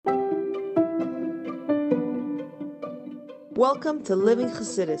Welcome to Living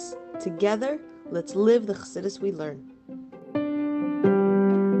Chassidus. Together, let's live the Chassidus we learn.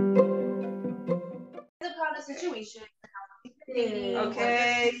 Upon a situation.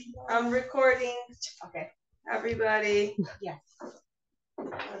 Okay, I'm recording. Okay, everybody. Yes.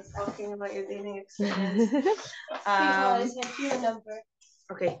 I was talking about your dating experience. Because I your number.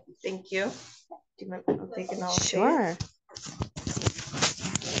 Okay, thank you. Do you mind taking all? Sure.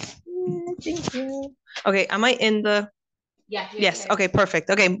 Thank you. Okay, am I in the? Yeah. Yes. Okay. Perfect.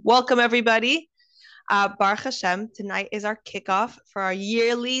 Okay. Welcome everybody. Baruch Hashem, tonight is our kickoff for our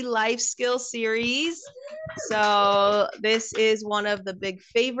yearly life skill series. So this is one of the big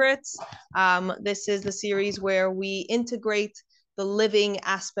favorites. This is the series where we integrate the living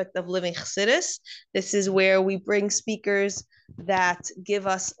aspect of living Chassidus. This is where we bring speakers that give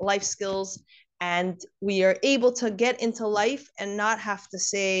us life skills, and we are able to get into life and not have to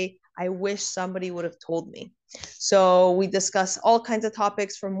say, I wish somebody would have told me. So we discuss all kinds of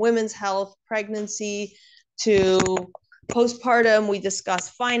topics from women's health, pregnancy, to postpartum. We discuss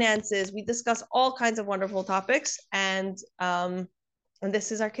finances. We discuss all kinds of wonderful topics. And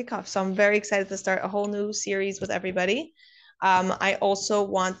this is our kickoff. So I'm very excited to start a whole new series with everybody. I also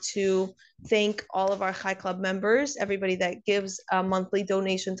want to thank all of our Chai Club members, everybody that gives a monthly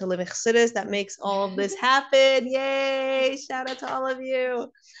donation to Living Chassidus that makes all of this happen. Yay! Shout out to all of you.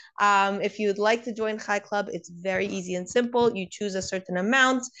 If you'd like to join Chai Club, it's very easy and simple. You choose a certain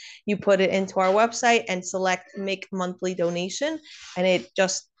amount, you put it into our website and select make monthly donation, and it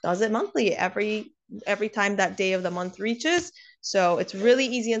just does it monthly every time that day of the month reaches. So it's really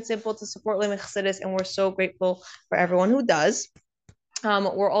easy and simple to support Living Chassidus, and we're so grateful for everyone who does.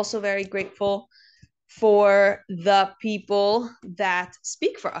 We're also very grateful for the people that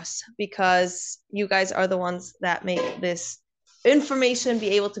speak for us, because you guys are the ones that make this information be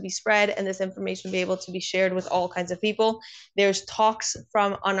able to be spread and this information be able to be shared with all kinds of people. There's talks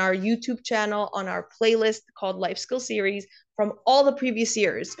from on our YouTube channel, on our playlist called Life Skill Series, from all the previous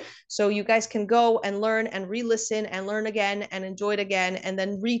years. So you guys can go and learn and re-listen and learn again and enjoy it again, and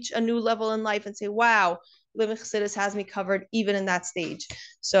then reach a new level in life and say, wow, Living Chassidus has me covered even in that stage.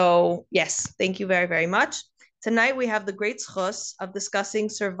 So yes, thank you very, very much. Tonight we have the great zchus of discussing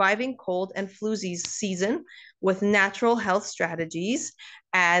surviving cold and flu season with natural health strategies.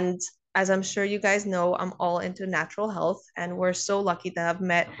 And as I'm sure you guys know, I'm all into natural health, and we're so lucky to have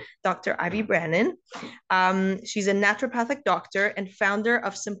met Dr. Ivy Branin. She's a naturopathic doctor and founder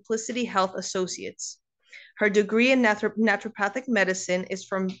of Simplicity Health Associates. Her degree in naturopathic medicine is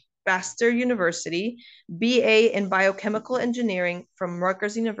from Baxter University, BA in biochemical engineering from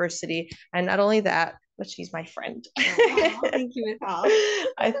Rutgers University, and not only that, but she's my friend. Oh, thank you, Michal.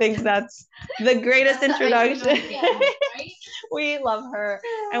 I think that's the greatest introduction. We love her,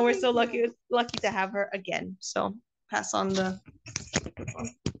 and we're so lucky to have her again. So pass on the microphone.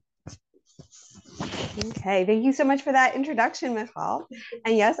 Okay, thank you so much for that introduction, Michal.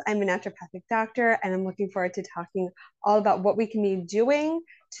 And yes, I'm a naturopathic doctor, and I'm looking forward to talking all about what we can be doing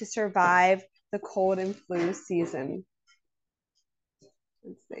to survive the cold and flu season.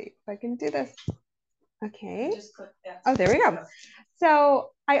 Let's see if I can do this. Okay. Oh, there we go. So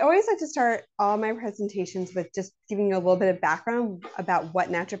I always like to start all my presentations with just giving you a little bit of background about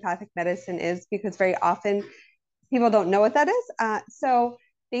what naturopathic medicine is, because very often people don't know what that is. So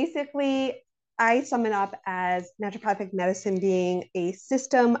basically, I sum it up as naturopathic medicine being a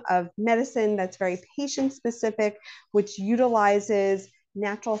system of medicine that's very patient-specific, which utilizes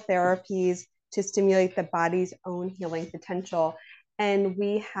natural therapies to stimulate the body's own healing potential. And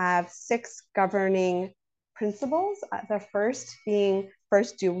we have 6 governing principles. The first being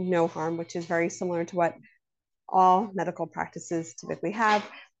first do no harm, which is very similar to what all medical practices typically have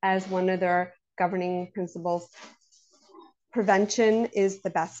as one of their governing principles. Prevention is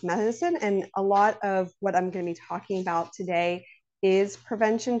the best medicine, and a lot of what I'm going to be talking about today is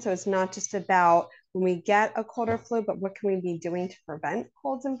prevention. So it's not just about when we get a cold or flu, but what can we be doing to prevent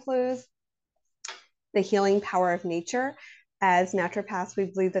colds and flus? The healing power of nature. As naturopaths, we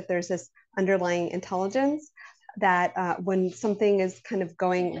believe that there's this underlying intelligence that when something is kind of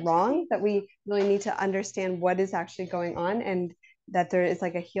going wrong, that we really need to understand what is actually going on, and that there is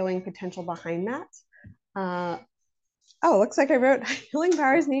like a healing potential behind that. Oh, looks like I wrote healing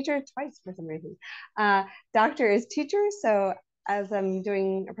powers nature twice for some reason. Doctor is teacher. So as I'm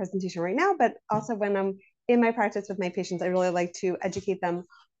doing a presentation right now, but also when I'm in my practice with my patients, I really like to educate them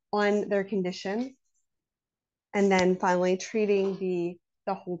on their condition. And then finally treating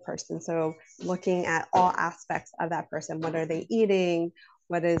the whole person. So looking at all aspects of that person. What are they eating?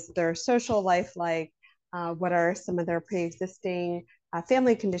 What is their social life like? What are some of their pre-existing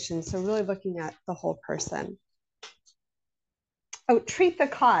family conditions? So really looking at the whole person. Oh, treat the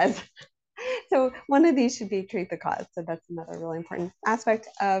cause. So one of these should be treat the cause. So that's another really important aspect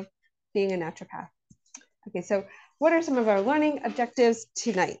of being a naturopath. Okay, so what are some of our learning objectives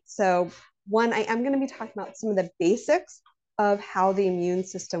tonight? So one, I am going to be talking about some of the basics of how the immune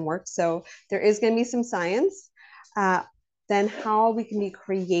system works. So there is going to be some science, then how we can be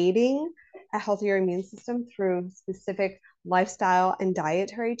creating a healthier immune system through specific lifestyle and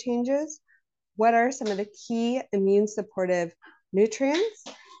dietary changes. What are some of the key immune supportive nutrients?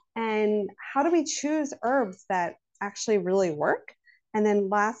 And how do we choose herbs that actually really work? And then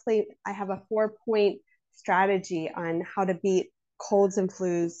lastly, I have a 4-point strategy on how to beat colds and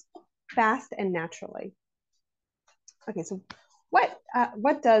flus fast and naturally. Okay, so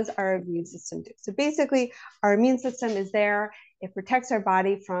what does our immune system do? So basically, our immune system is there. It protects our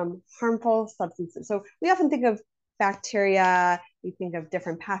body from harmful substances. So we often think of bacteria, we think of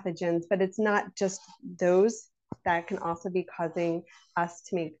different pathogens, but it's not just those that can also be causing us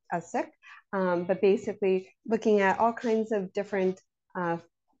to make us sick. But basically, looking at all kinds of different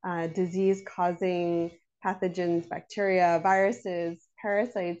disease-causing pathogens, bacteria, viruses,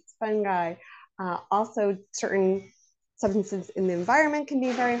 parasites, fungi, also certain substances in the environment can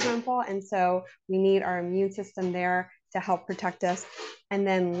be very harmful. And so we need our immune system there to help protect us. And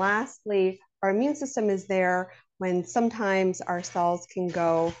then lastly, our immune system is there when sometimes our cells can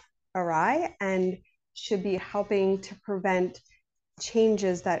go awry and should be helping to prevent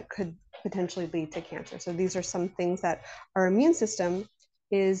changes that could potentially lead to cancer. So these are some things that our immune system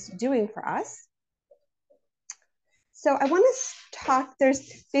is doing for us. So I want to talk,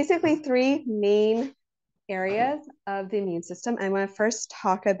 there's basically 3 main areas of the immune system. I want to first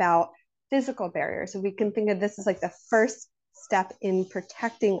talk about physical barriers. So we can think of this as like the first step in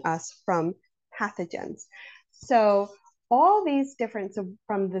protecting us from pathogens. So all these different, so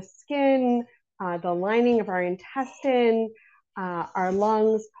from the skin, the lining of our intestine, our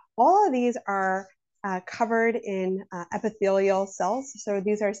lungs, all of these are covered in epithelial cells. So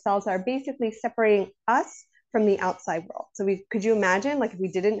these are cells that are basically separating us from the outside world. So could you imagine, like, if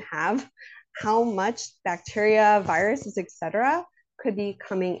we didn't have how much bacteria, viruses, etc., could be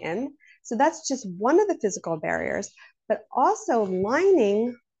coming in? So that's just one of the physical barriers, but also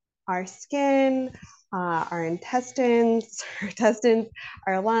lining our skin, our intestines,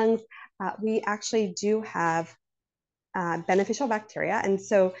 our lungs, we actually do have beneficial bacteria. And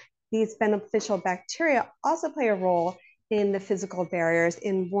so these beneficial bacteria also play a role in the physical barriers,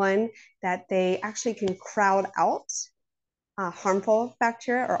 in one, that they actually can crowd out harmful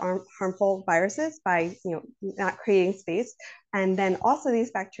bacteria or harmful viruses by not creating space. And then also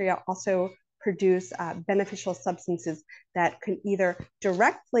these bacteria also produce beneficial substances that can either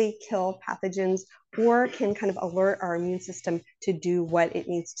directly kill pathogens or can kind of alert our immune system to do what it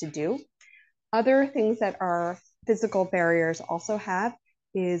needs to do. Other things that our physical barriers also have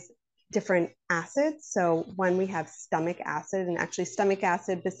is different acids. So one, we have stomach acid, and actually stomach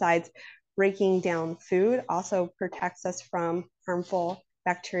acid, besides breaking down food, also protects us from harmful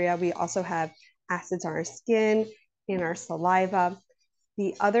bacteria. We also have acids on our skin, in our saliva.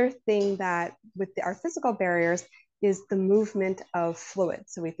 The other thing that with our physical barriers is the movement of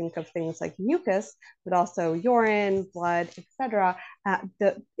fluids. So we think of things like mucus, but also urine, blood, etc.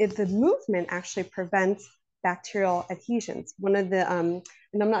 The movement actually prevents bacterial adhesions. One of the, and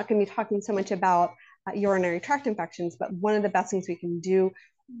I'm not going to be talking so much about urinary tract infections, but one of the best things we can do,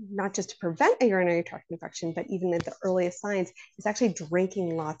 not just to prevent a urinary tract infection, but even at the earliest signs, is actually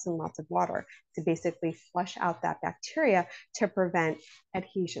drinking lots and lots of water to basically flush out that bacteria to prevent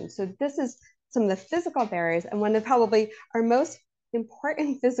adhesion. So this is some of the physical barriers, and one of probably our most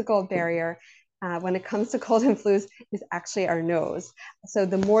important physical barrier when it comes to cold and flus is actually our nose. So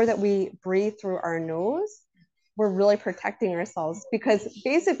the more that we breathe through our nose, we're really protecting ourselves, because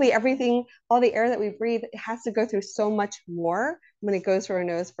basically everything, all the air that we breathe, it has to go through so much more when it goes through our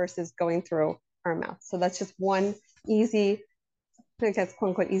nose versus going through our mouth. So that's just one easy, I guess, quote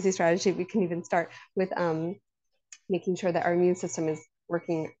unquote, easy strategy. We can even start with making sure that our immune system is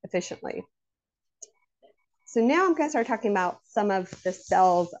working efficiently. So now I'm going to start talking about some of the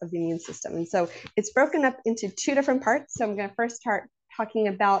cells of the immune system. And so it's broken up into 2 different parts. So I'm going to first start talking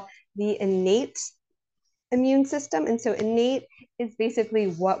about the innate immune system. And so innate is basically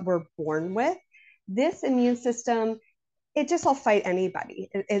what we're born with. This immune system, it just will fight anybody.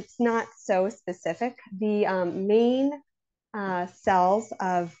 It's not so specific. The main cells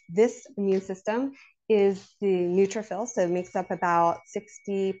of this immune system is the neutrophils. So it makes up about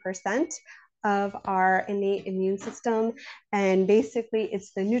 60% of our innate immune system. And basically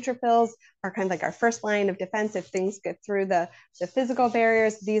it's the neutrophils are kind of like our first line of defense. If things get through the physical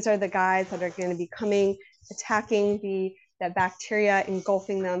barriers, these are the guys that are going to be coming, attacking the that bacteria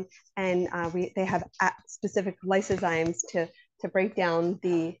engulfing them, and they have specific lysozymes to break down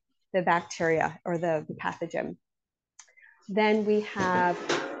the bacteria or the pathogen. Then we have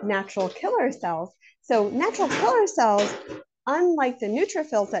natural killer cells. So natural killer cells, unlike the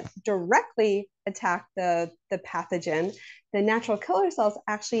neutrophils that directly attack the pathogen, the natural killer cells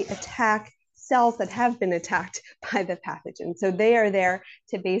actually attack cells that have been attacked by the pathogen. So they are there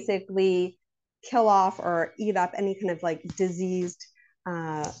to basically kill off or eat up any kind of like diseased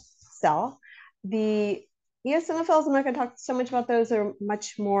cell. The eosinophils, I'm not going to talk so much about those, are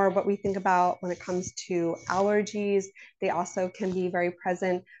much more what we think about when it comes to allergies. They also can be very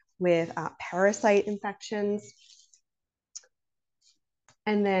present with parasite infections.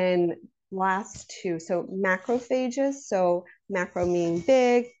 And then last two, so macrophages. So macro meaning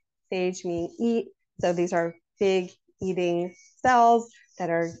big, phage meaning eat. So these are big eating cells that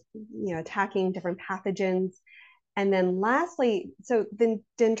are, attacking different pathogens. And then lastly, so the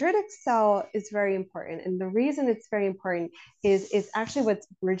dendritic cell is very important. And the reason it's very important is it's actually what's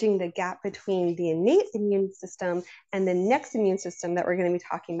bridging the gap between the innate immune system and the next immune system that we're going to be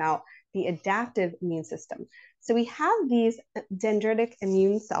talking about, the adaptive immune system. So we have these dendritic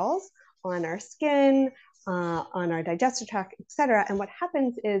immune cells on our skin, on our digestive tract, et cetera. And what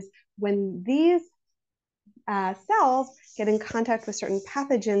happens is when these cells get in contact with certain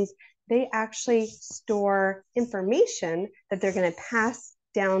pathogens, they actually store information that they're going to pass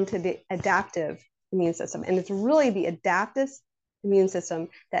down to the adaptive immune system. And it's really the adaptive immune system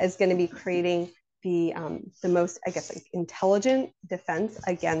that is going to be creating the most, I guess, like, intelligent defense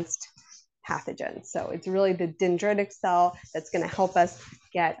against pathogens. So it's really the dendritic cell that's going to help us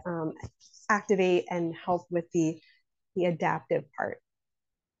get activate and help with the adaptive part.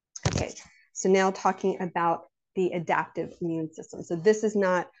 Okay, so now talking about the adaptive immune system. So this is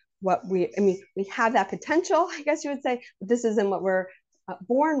not what we have that potential, I guess you would say, but this isn't what we're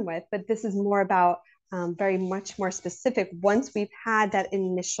born with, but this is more about very much more specific once we've had that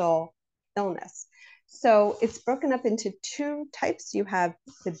initial illness. So it's broken up into two types. You have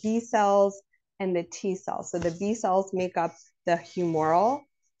the B cells and the T cells. So the B cells make up the humoral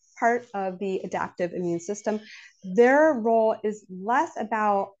part of the adaptive immune system. Their role is less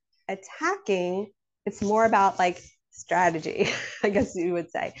about attacking, it's more about like strategy, I guess you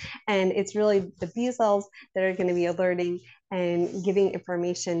would say. And it's really the B cells that are going to be alerting and giving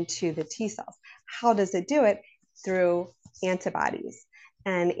information to the T cells. How does it do it? Through antibodies.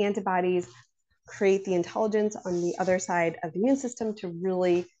 And antibodies create the intelligence on the other side of the immune system to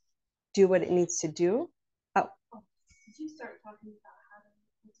really do what it needs to do. Oh. Did you start talking about how to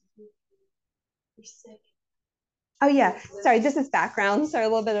you're sick? Oh yeah, sorry, this is background. Sorry, a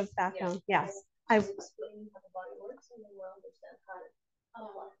little bit of background. Yeah. Yes. Explain how the body works and then we'll understand how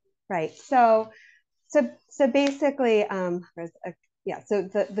to right. So basically, so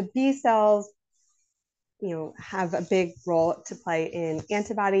the B cells, have a big role to play in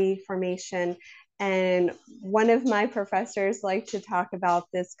antibody formation. And one of my professors liked to talk about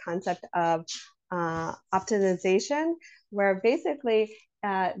this concept of optimization, where basically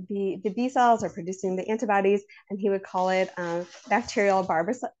the B cells are producing the antibodies, and he would call it bacterial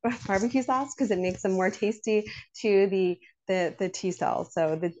barbecue sauce because it makes them more tasty to the T cells.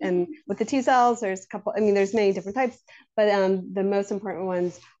 So and with the T cells, there's a couple. There's many different types, but the most important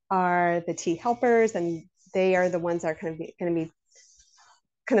ones are the T helpers, and they are the ones that are going to be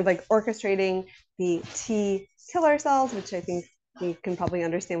kind of like orchestrating the T killer cells, which I think you can probably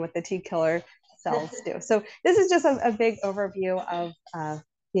understand what the T killer cells do. So this is just a big overview of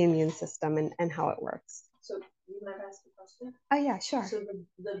the immune system and how it works. So you might ask a question? Oh yeah, sure. So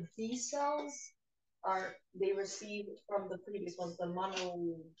the B cells they receive from the previous ones,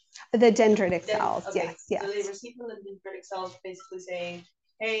 the dendritic cells. Okay. Yes. So they receive from the dendritic cells basically saying,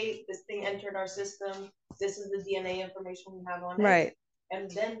 hey, this thing entered our system. This is the DNA information we have on it. Right. And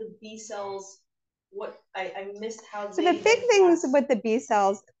then the B cells, I missed how so the big things with the B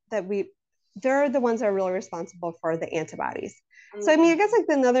cells that they're the ones that are really responsible for the antibodies. Mm-hmm. So I guess like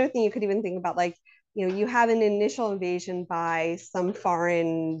another thing you could even think about, like, you have an initial invasion by some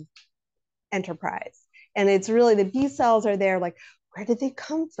foreign enterprise, and it's really the B cells are there, like, where did they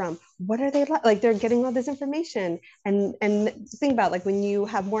come from? What are they like? Like, they're getting all this information, and think about, like, when you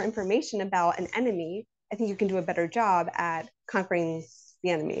have more information about an enemy, I think you can do a better job at conquering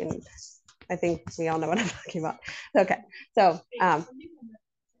the enemy. And I think we all know what I'm talking about. Okay, so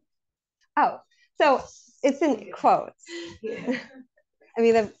so it's in quotes.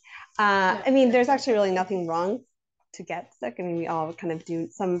 There's actually really nothing wrong to get sick. We all kind of do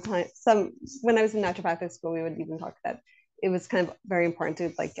sometimes. When I was in naturopathic school, we would even talk that it was kind of very important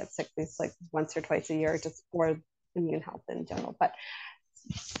to like get sick at least like once or twice a year, just for immune health in general. But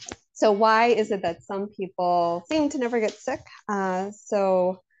so why is it that some people seem to never get sick?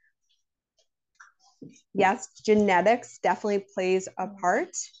 So yes, genetics definitely plays a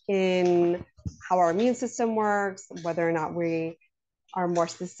part in how our immune system works, whether or not we are more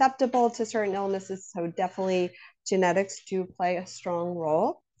susceptible to certain illnesses. So definitely genetics do play a strong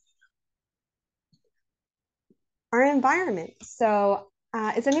role. Our environment. So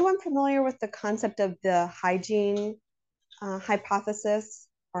is anyone familiar with the concept of the hygiene hypothesis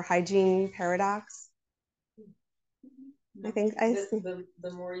or hygiene paradox? I think the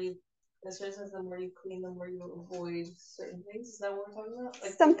more you, the more you clean, the more you avoid certain things. Is that what we're talking about?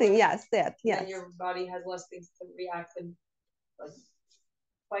 Like something, yes, yes. Then your body has less things to react and like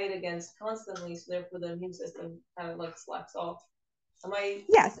fight against constantly, so therefore the immune system kind of like slacks off. Am I?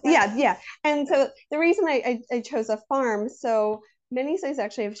 Yes, yeah. And so the reason I chose a farm, so many studies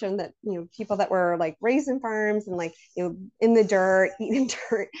actually have shown that, you know, people that were like raised in farms and like, you know, in the dirt, eating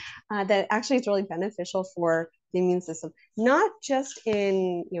dirt, that actually is really beneficial for the immune system, not just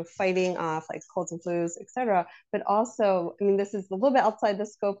in, you know, fighting off like colds and flus, etc., but also, I mean, this is a little bit outside the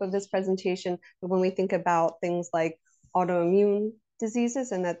scope of this presentation, but when we think about things like autoimmune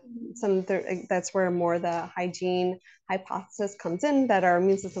diseases, and that's where more the hygiene hypothesis comes in, that our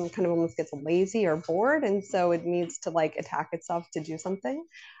immune system kind of almost gets lazy or bored, and so it needs to like attack itself to do something.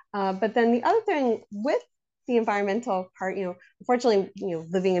 But then the other thing with the environmental part, you know, unfortunately, you know,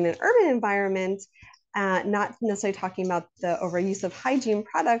 living in an urban environment, not necessarily talking about the overuse of hygiene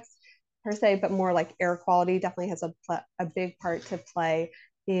products per se, but more like air quality definitely has a big part to play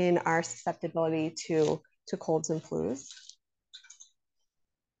in our susceptibility to colds and flus.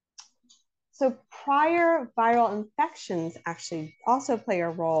 So prior viral infections actually also play a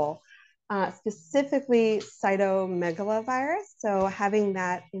role, specifically cytomegalovirus. So having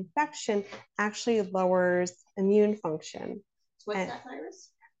that infection actually lowers immune function. What's that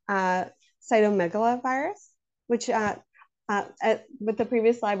virus? Cytomegalovirus, which with the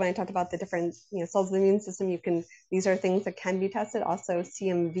previous slide, when I talked about the different, you know, cells of the immune system, these are things that can be tested. Also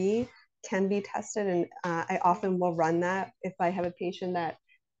CMV can be tested, and I often will run that if I have a patient that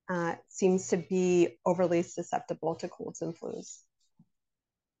seems to be overly susceptible to colds and flus.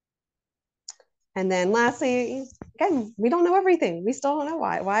 And then lastly, again, we don't know everything. We still don't know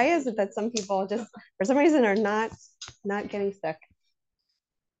why. Why is it that some people just, for some reason, are not getting sick?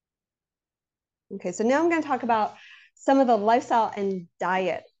 Okay, so now I'm going to talk about some of the lifestyle and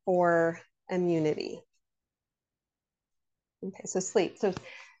diet for immunity. Okay, so sleep. So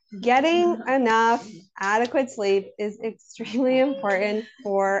getting enough adequate sleep is extremely important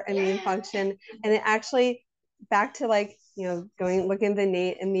for immune function. And it actually, back to like, you know, looking at the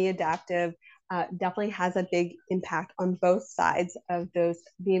innate and the adaptive, definitely has a big impact on both sides of the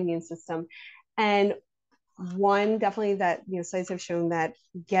immune system. And one definitely that, you know, studies have shown that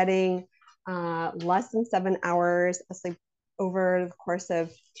getting less than 7 hours of sleep over the course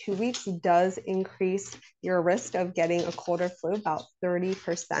of 2 weeks does increase your risk of getting a cold or flu about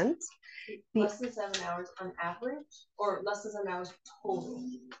 30%. Less than 7 hours on average, or less than 7 hours total?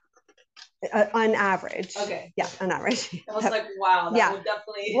 On average. Okay. Yeah, on average. I was like, wow, that would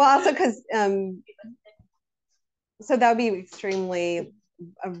definitely. Well, also because so that would be extremely.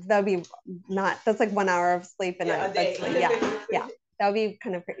 That would be not. That's like 1 hour of sleep a night. Day. Yeah. That would be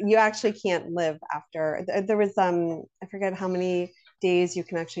kind of. You actually can't live after. There was I forget how many days you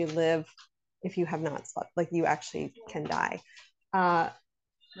can actually live if you have not slept. Like you actually can die.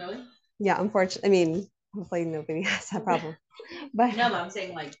 Really? Yeah, unfortunately. I mean, hopefully nobody has that problem. But no, I'm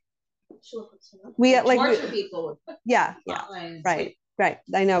saying like. We torture people. Yeah. Right.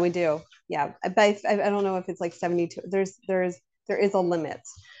 I know we do. Yeah, but I don't know if it's like 72. There is a limit.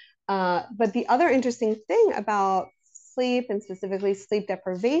 But the other interesting thing about sleep, and specifically sleep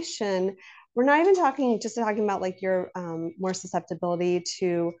deprivation, we're not even talking about like your more susceptibility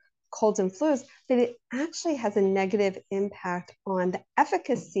to colds and flus, but it actually has a negative impact on the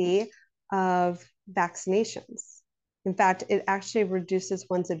efficacy of vaccinations. In fact, it actually reduces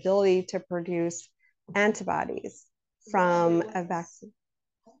one's ability to produce antibodies from a vaccine.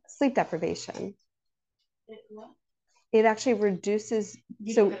 Sleep deprivation. It actually reduces.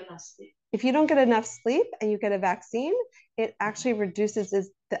 So if you don't get enough sleep and you get a vaccine, it actually reduces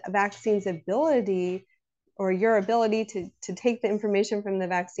the vaccine's ability, or your ability to take the information from the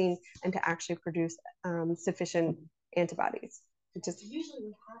vaccine and to actually produce sufficient antibodies. It just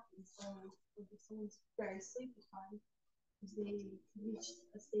usually what happens if someone's very sleep deprived is they reach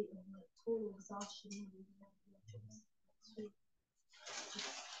a state of like total exhaustion and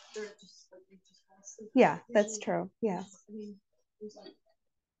they're just like they just fall asleep. Yeah, that's true. Yeah. I mean, there's like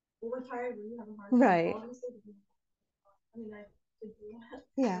overtired when you have a hard time. Right. I mean, I could do that.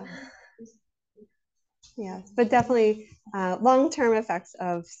 Yeah. Yes, but definitely long-term effects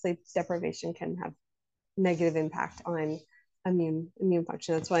of sleep deprivation can have negative impact on immune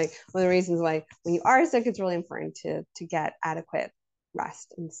function. That's why one of the reasons why when you are sick, it's really important to get adequate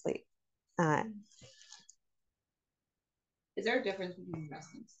rest and sleep. Is there a difference between rest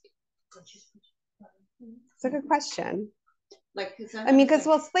and sleep? It's a good question. Like, I mean, because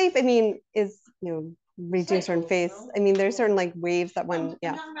sleep, I mean, is reaching certain phase. I mean, there's certain like waves that one.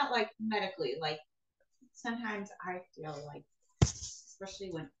 I'm talking about like medically. Like sometimes I feel like, especially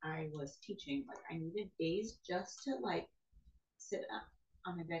when I was teaching, like I needed days just to like sit up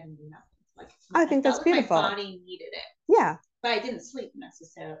on my bed and do nothing. Like I think that's beautiful. My body needed it. Yeah. But I didn't sleep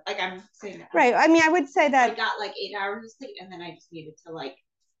necessarily. Like I'm saying that. Right. I mean, I would say that I got like 8 hours of sleep, and then I just needed to like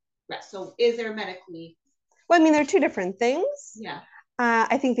rest. So, is there medically? Well, I mean, they're two different things. Yeah.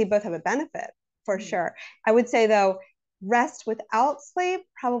 I think they both have a benefit for sure. I would say though, rest without sleep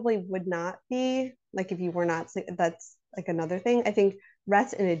probably would not be like if you were not sleep. That's like another thing. I think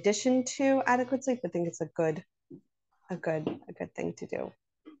rest in addition to adequate sleep, I think it's a good thing to do.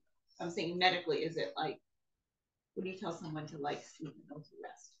 I'm saying medically, is it like? Would you tell someone to like sleep and go to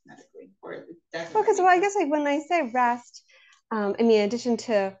rest medically, or doesn't? Okay, so I guess like when I say rest, I mean in addition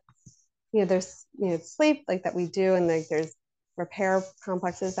to there's sleep like that we do, and like there's repair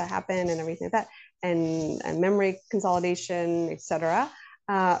complexes that happen and everything like that, and memory consolidation, etc.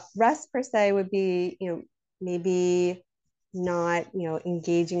 Rest per se would be maybe not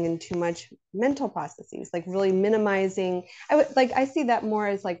engaging in too much mental processes, like really minimizing. I see that more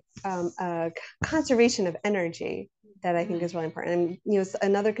as like a conservation of energy that I think is really important. And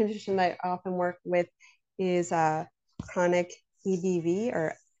another condition that I often work with is chronic EBV,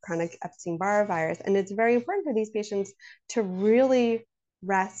 or chronic Epstein-Barr virus, and it's very important for these patients to really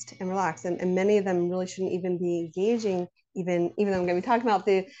rest and relax, and many of them really shouldn't even be engaging, even though I'm going to be talking about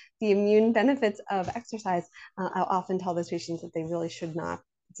the immune benefits of exercise. I'll often tell those patients that they really should not.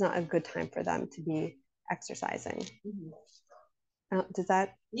 It's not a good time for them to be exercising. Does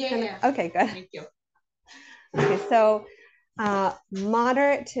that? Yeah. Okay, good. Thank you. Okay, so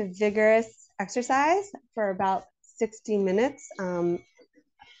moderate to vigorous exercise for about 60 minutes,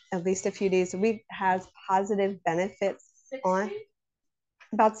 at least a few days a week, has positive benefits 60? on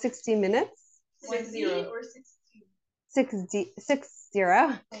about 60 minutes. 60 or 60. 60.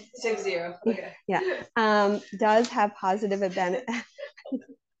 Okay. Yeah. Does have positive benefit.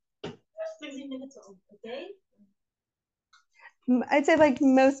 60 minutes a day? I'd say like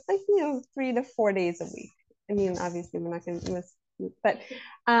most, like 3 to 4 days a week. I mean, obviously we're not going to miss, but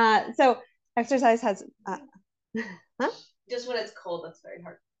so exercise has. Just when it's cold, that's very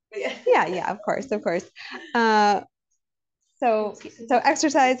hard. Yeah, of course. So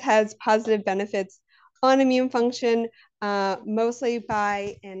exercise has positive benefits on immune function, mostly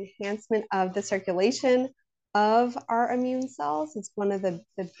by enhancement of the circulation of our immune cells. It's one of the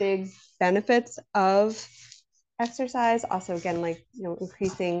big benefits of exercise. Also, again, like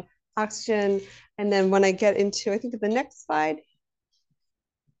increasing oxygen. And then when I get into, I think the next slide,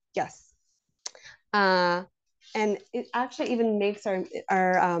 yes. And it actually even makes our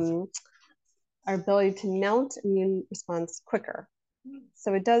ability to mount immune response quicker.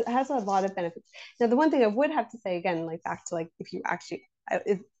 So it has a lot of benefits. Now, the one thing I would have to say again, like back to like if you actually,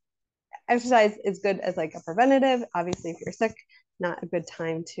 exercise is good as like a preventative. Obviously, if you're sick, not a good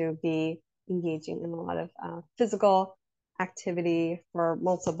time to be engaging in a lot of physical activity for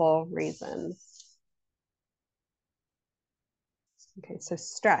multiple reasons. Okay, so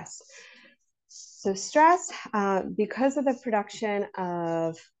stress. So stress, because of the production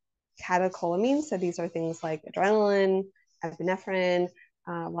of catecholamines, so these are things like adrenaline, epinephrine,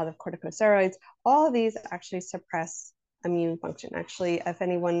 a lot of corticosteroids, all of these actually suppress immune function. Actually, if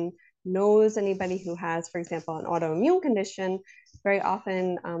anyone knows anybody who has, for example, an autoimmune condition, very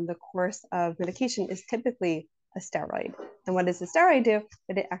often the course of medication is typically a steroid. And what does the steroid do?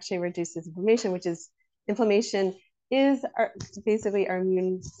 That it actually reduces inflammation, which is inflammation is basically our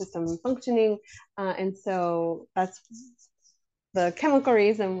immune system functioning. And so that's the chemical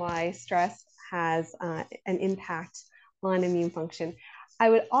reason why stress has an impact on immune function. I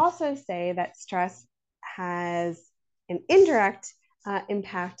would also say that stress has an indirect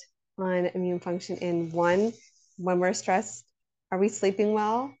impact on immune function in one, when we're stressed, are we sleeping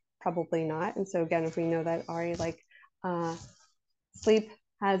well? Probably not. And so again, if we know that already, like sleep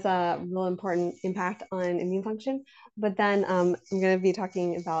has a real important impact on immune function. But then I'm going to be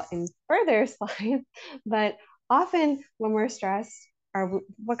talking about in further slides, but often when we're stressed,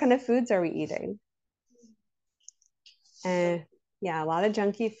 what kind of foods are we eating? And yeah, a lot of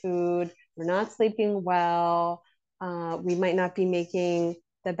junky food. We're not sleeping well. We might not be making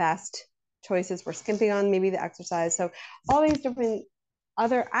the best choices. We're skimping on maybe the exercise. So all these different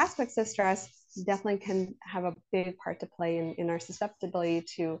other aspects of stress definitely can have a big part to play in our susceptibility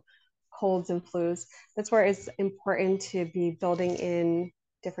to colds and flus. That's where it's important to be building in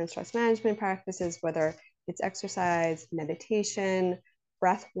different stress management practices, whether it's exercise, meditation,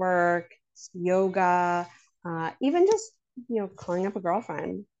 breath work, yoga, even just, calling up a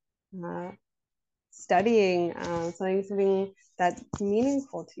girlfriend, studying something that's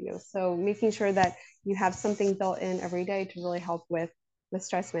meaningful to you. So making sure that you have something built in every day to really help with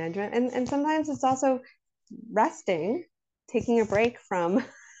stress management. And sometimes it's also resting, taking a break from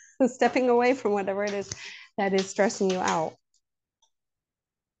stepping away from whatever it is that is stressing you out.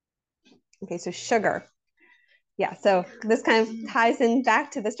 Okay, so sugar. Yeah, so this kind of ties in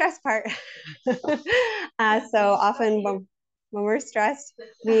back to the stress part. So often when we're stressed,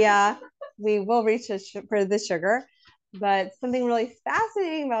 we will reach for the sugar. But something really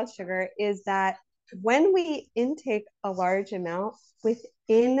fascinating about sugar is that when we intake a large amount,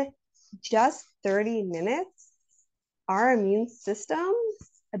 within just 30 minutes, our immune system's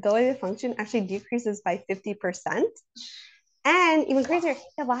ability to function actually decreases by 50%. And even crazier,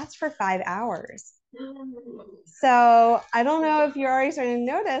 it lasts for 5 hours. So I don't know if you're already starting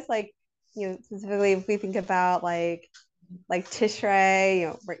to notice, specifically if we think about like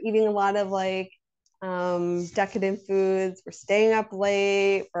Tishrei, we're eating a lot of decadent foods, we're staying up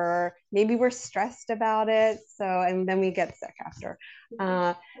late, or maybe we're stressed about it. So, and then we get sick after.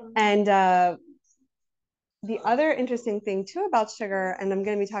 The other interesting thing too about sugar, and I'm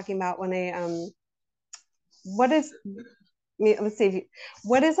going to be talking about when let's see,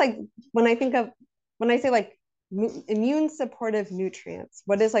 what is when I say immune supportive nutrients,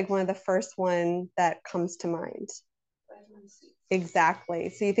 what is one of the first one that comes to mind? Vitamin C. Exactly.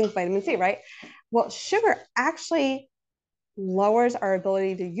 So you think vitamin C, right? Well, sugar actually lowers our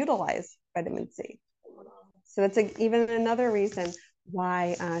ability to utilize vitamin C. So that's even another reason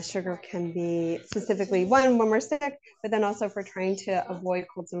why sugar can be specifically, one, when we're sick, but then also for trying to avoid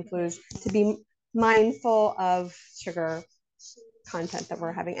colds and flus, to be mindful of sugar content that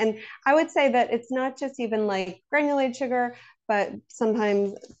we're having. And I would say that it's not just even granulated sugar, but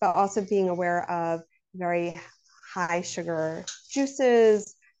also being aware of very high sugar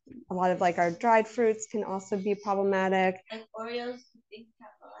juices. A lot of our dried fruits can also be problematic. Like Oreos, think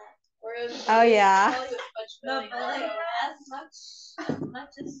Oreos. Oh yeah. No, but as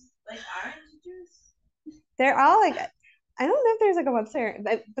much as orange juice. They're all I don't know if there's a website,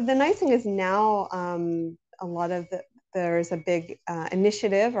 but the nice thing is now a lot of there's a big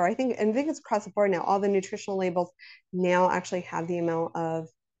initiative, or I think it's across the board now. All the nutritional labels now actually have the amount of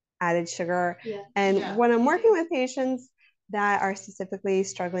added sugar. Yeah. And when I'm working with patients that are specifically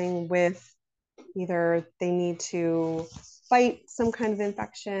struggling with either they need to fight some kind of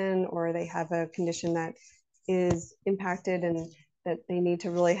infection, or they have a condition that is impacted and that they need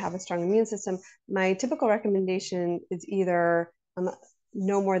to really have a strong immune system, my typical recommendation is either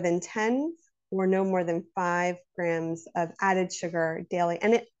no more than 10 or no more than 5 grams of added sugar daily.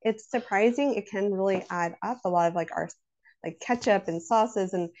 And it's surprising. It can really add up. A lot of our ketchup and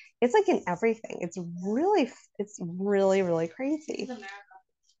sauces, and it's in everything. It's really, really crazy.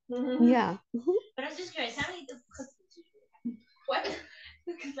 Yeah. But I'm just curious, how many cookies did you have? What?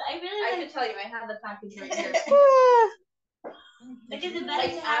 Because I can tell you, I have the package right here. Like, is it better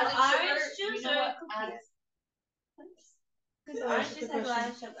to have orange juice or cookies? Because orange juice has a lot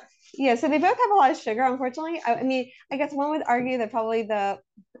of sugar. Yeah, so they both have a lot of sugar, unfortunately. I mean, I guess one would argue that probably that's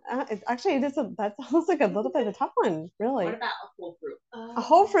almost a little bit of a tough one, really. What about a whole fruit? A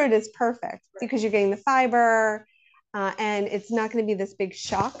whole fruit is perfect because you're getting the fiber, and it's not going to be this big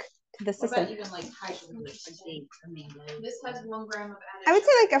shock to the system. What about even high sugar, like a date or mango? This has 1 gram of added I would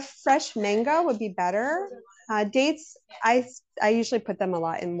say a fresh mango would be better. Dates, I usually put them a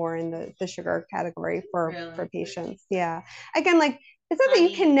lot more in the sugar category for patients. Yeah. Again, it's not that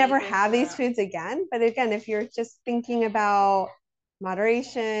you can never have these foods again, but again, if you're just thinking about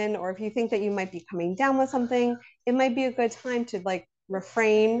moderation, or if you think that you might be coming down with something, it might be a good time to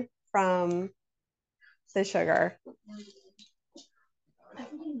refrain from the sugar.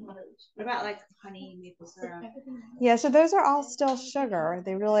 What about honey, maple syrup? Yeah, so those are all still sugar.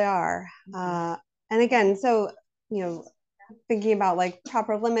 They really are. And again, so thinking about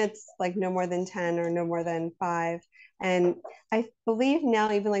proper limits, no more than 10 or no more than 5. And I believe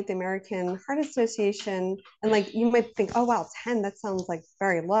now even the American Heart Association, and you might think, oh wow, 10, that sounds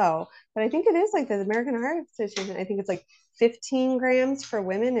very low. But I think it is the American Heart Association, I think it's 15 grams for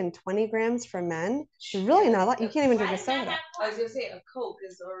women and 20 grams for men. It's really not a lot. You can't even drink a soda. I was gonna say a Coke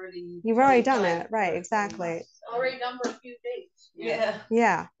is already. You've already done it, right? Exactly. Already done for a few days.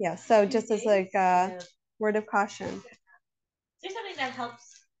 Yeah. So just as like a word of caution. Is there something that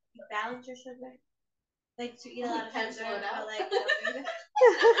helps you balance your sugar? Like to eat a lot of sugar or like no,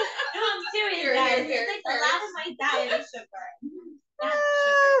 I'm serious, guys. It's like a lot of my diet is sugar. Not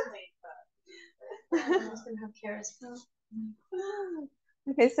sugar. I'm just gonna have carrots now.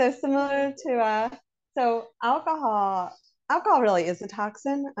 Okay, so similar to so alcohol really is a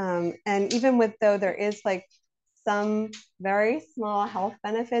toxin, and even with though there is like some very small health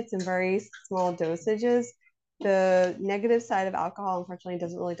benefits and very small dosages, the negative side of alcohol unfortunately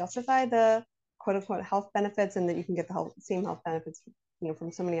doesn't really justify the quote unquote health benefits, and that you can get the same health benefits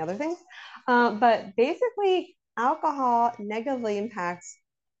from so many other things. But basically alcohol negatively impacts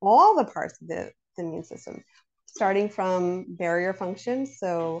all the parts of the immune system, starting from barrier function.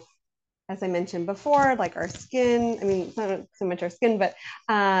 So as I mentioned before, like our skin, I mean, it's not so much our skin, but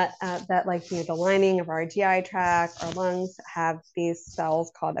that like, the lining of our GI tract, our lungs have these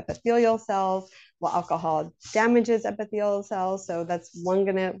cells called epithelial cells. Well, alcohol damages epithelial cells. So that's one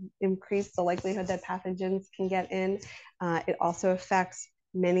going to increase the likelihood that pathogens can get in. It also affects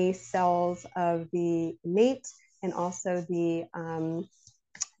many cells of the innate and also the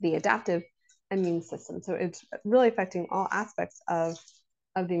adaptive immune system. So it's really affecting all aspects of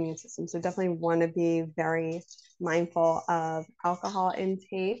the immune system. So definitely want to be very mindful of alcohol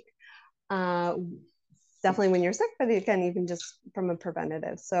intake. Definitely when you're sick, but again, even just from a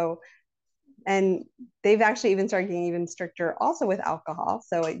preventative. So, and they've actually even started getting even stricter also with alcohol.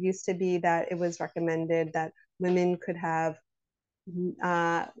 So it used to be that it was recommended that women could have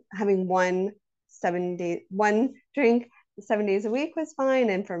having one drink 7 days a week was fine,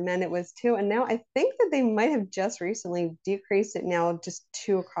 and for men it was 2. And now I think that they might have just recently decreased it now just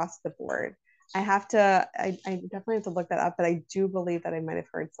 2 across the board. I definitely have to look that up, but I do believe that I might have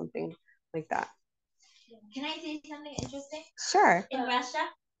heard something like that. Can I say something interesting? Sure. In Russia,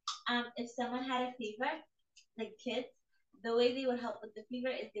 if someone had a fever, like kids, the way they would help with the fever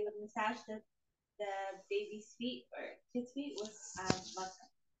is they would massage the baby's feet or kids' feet with vodka.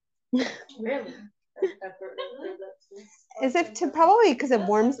 Really? Is it probably because it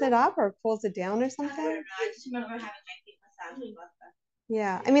warms it up or cools it down or something? I don't know. I just remember having my feet massaged with vodka.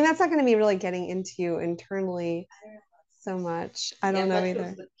 Yeah, I mean that's not going to be really getting into you internally so much. I don't know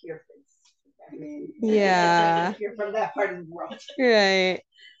either. Yeah. You're from that part of the world. Right.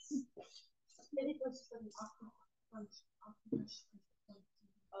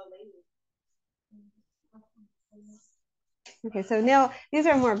 Okay, so now these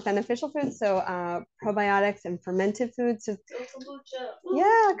are more beneficial foods. So probiotics and fermented foods. So, Kombucha.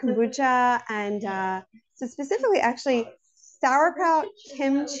 yeah, kombucha, and so specifically, actually, sauerkraut,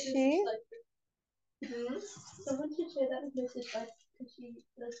 kimchi. Someone should share that with Mrs. Butt because she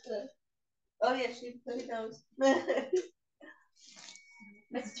does the. Oh yeah, she knows.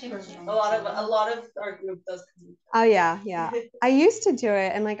 A lot of our group does kombucha. Oh yeah. I used to do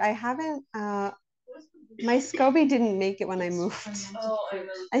it, and like I haven't. My SCOBY didn't make it when I moved. Oh,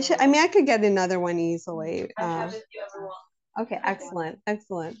 I should. I mean, I could get another one easily. I have it if you ever want. Okay, excellent. Can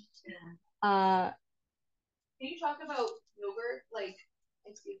you talk about yogurt? Like,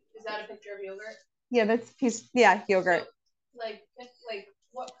 is that a picture of yogurt? Yeah, that's yogurt. So, like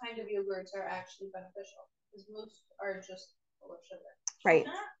what kind of yogurts are actually beneficial? Because most are just full of sugar. Right.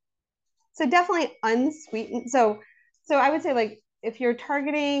 So definitely unsweetened. So I would say like if you're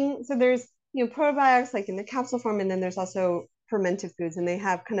targeting, so there's probiotics like in the capsule form, and then there's also fermented foods, and they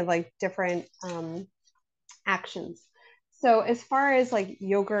have kind of like different actions. So as far as like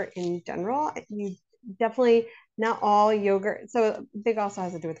yogurt in general, you definitely not all yogurt. So big also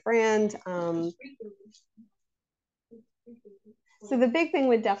has to do with brand. So the big thing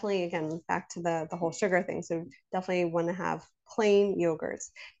would definitely, again, back to the whole sugar thing. So definitely want to have plain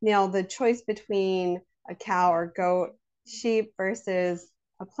yogurts. Now the choice between a cow or goat, sheep versus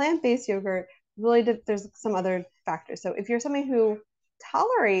a plant-based yogurt, really there's some other factors. So if you're somebody who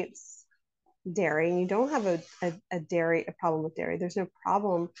tolerates dairy and you don't have a problem with dairy, there's no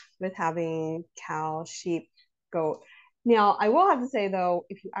problem with having cow, sheep, goat. Now I will have to say though,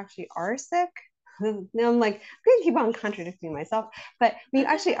 if you actually are sick, now I'm going to keep on contradicting myself, but when you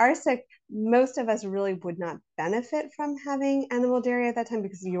actually are sick, most of us really would not benefit from having animal dairy at that time,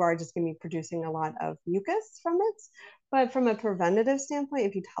 because you are just going to be producing a lot of mucus from it. But from a preventative standpoint,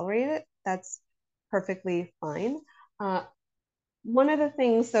 if you tolerate it, that's perfectly fine. One of the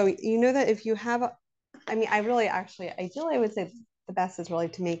things, so that if you have, ideally I would say the best is really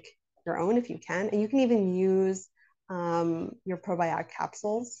to make your own if you can, and you can even use your probiotic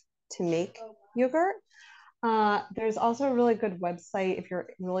capsules to make yogurt. There's also a really good website if you're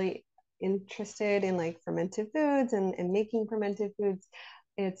really interested in like fermented foods and making fermented foods.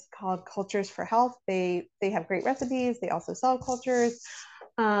 It's called Cultures for Health. They have great recipes. They also sell cultures,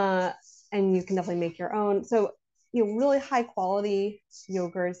 and you can definitely make your own. So really high quality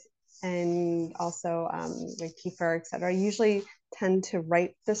yogurts and also like kefir, etc. Usually tend to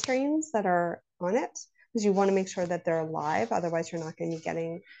write the strains that are on it because you want to make sure that they're alive. Otherwise, you're not going to be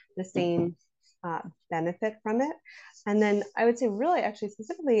getting the same benefit from it. And then I would say really actually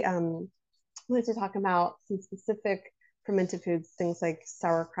specifically I wanted to talk about some specific fermented foods, things like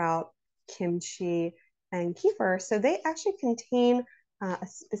sauerkraut, kimchi, and kefir. So they actually contain a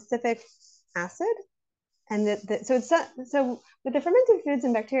specific acid. And so it's not, so with the fermented foods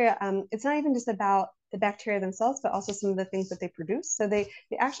and bacteria, it's not even just about the bacteria themselves, but also some of the things that they produce. So they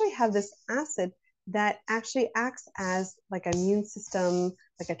actually have this acid that actually acts as like an immune system,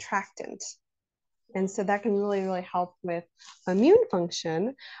 like a attractant. And so that can really, really help with immune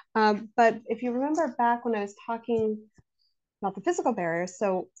function. But if you remember back when I was talking about the physical barriers,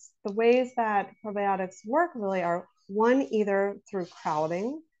 so the ways that probiotics work really are one, either through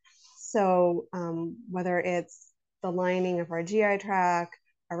crowding. So whether it's the lining of our GI tract,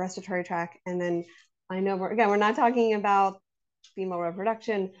 our respiratory tract, and then I know we're not talking about female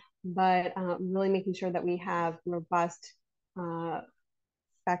reproduction, but really making sure that we have robust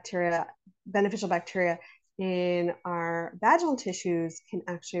bacteria, beneficial bacteria in our vaginal tissues can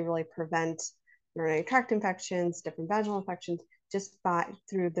actually really prevent urinary tract infections, different vaginal infections, just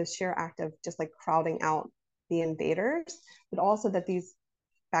through the sheer act of just like crowding out the invaders, but also that these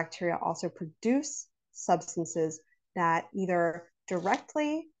bacteria also produce substances that either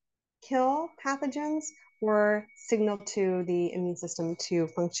directly kill pathogens or signal to the immune system to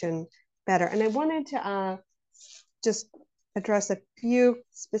function better. And I wanted to just address a few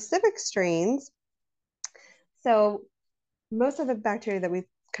specific strains. So most of the bacteria that we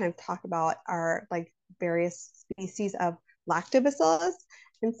kind of talk about are like various species of lactobacillus,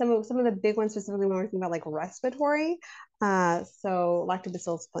 and some of the big ones specifically when we're thinking about like respiratory. So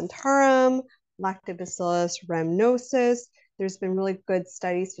lactobacillus plantarum, lactobacillus rhamnosus. There's been really good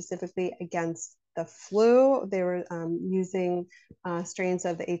studies specifically against the flu. They were using strains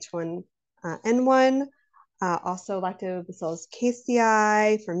of the H1N1. Also lactobacillus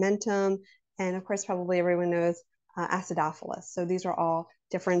casei, fermentum, and of course, probably everyone knows acidophilus. So these are all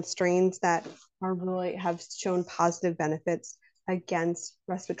different strains that are really have shown positive benefits against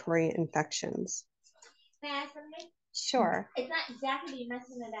respiratory infections. May I ask something? Sure. It's not exactly you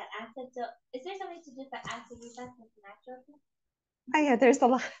mentioned that acid. So is there something to do with the acid reflux that's natural? Oh yeah, there's a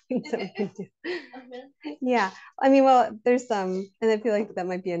lot of things that we can do. Okay. Yeah, I mean, well, there's some, and I feel like that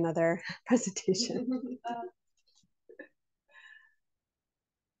might be another presentation.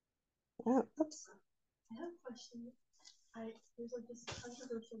 Oh, oops. I have a question. There's like this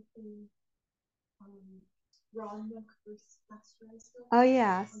controversial thing, raw milk versus pasteurized milk. Oh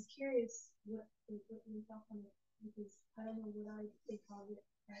yes. I'm curious what your thoughts on it, because I don't know what I think of it.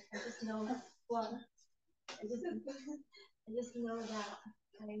 I just know I just know that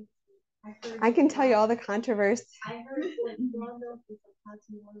I heard. I can tell you all the controversy. I heard like raw milk is has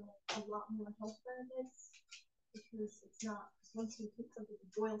a lot more health benefits because it's not. Once you cook something,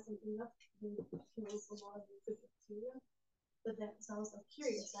 boil something up, then it kills a lot of the good bacteria. But then, so I was like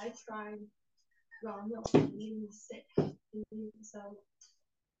curious. I tried raw milk and it made me sick. So,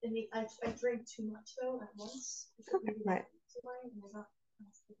 I drank too much though at once. Okay, right. And I got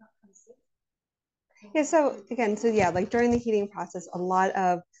kind of sick. Yeah. So again, like during the heating process, a lot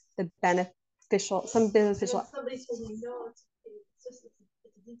of the beneficial. Somebody told me no, it's just it's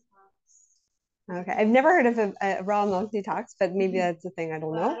a detox. Okay, I've never heard of a raw milk detox, but maybe that's a thing. I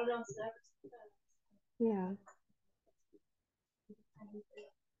don't know. I don't know. Yeah.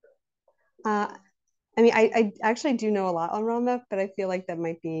 I mean, I actually do know a lot on raw milk, but I feel like that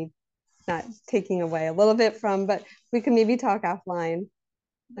might be not taking away a little bit from, but we can maybe talk offline.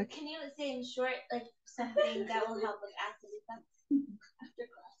 But can you say in short, like something that will help with acid reflux?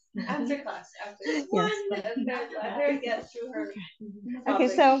 After class. Yes. Okay,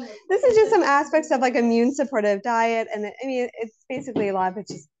 so this is just some aspects of like immune supportive diet, and I mean it's basically a lot of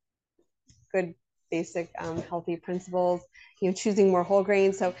it's just good basic healthy principles. Choosing more whole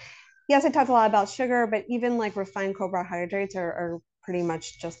grains. So yes, I talked a lot about sugar, but even like refined carbohydrates are pretty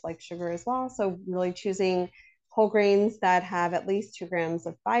much just like sugar as well. So really choosing whole grains that have at least 2 grams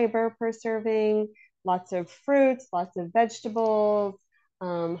of fiber per serving, lots of fruits, lots of vegetables,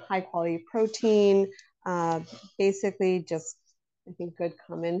 high quality protein, basically just, I think, good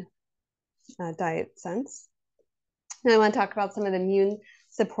common diet sense. Now I want to talk about some of the immune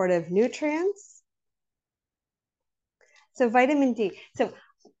supportive nutrients. So vitamin D. So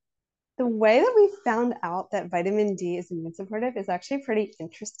the way that we found out that vitamin D is immune supportive is actually pretty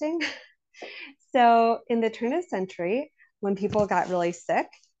interesting. So in the turn of the century, when people got really sick,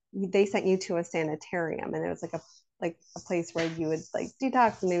 they sent you to a sanitarium, and it was like a place where you would like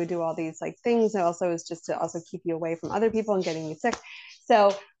detox, and they would do all these like things. And also, it was just to also keep you away from other people and getting you sick.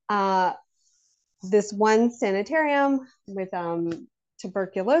 So this one sanitarium with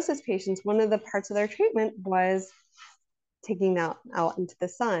tuberculosis patients, one of the parts of their treatment was taking them out into the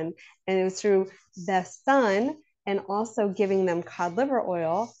sun, and it was through the sun and also giving them cod liver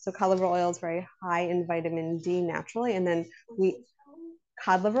oil. So cod liver oil is very high in vitamin D naturally, and then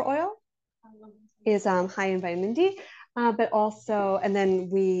cod liver oil is high in vitamin D, but also, and then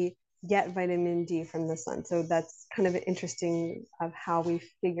we get vitamin D from the sun. So that's kind of interesting of how we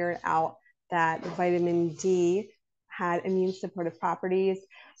figured out that vitamin D had immune supportive properties.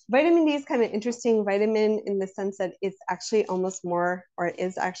 Vitamin D is kind of interesting vitamin in the sense that it's actually almost more, or it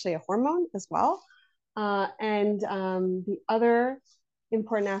is actually a hormone as well. The other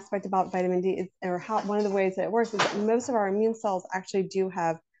important aspect about vitamin D is, or how one of the ways that it works, is that most of our immune cells actually do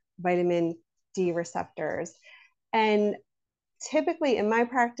have vitamin D receptors. And typically in my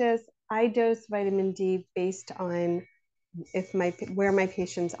practice, I dose vitamin D based on where my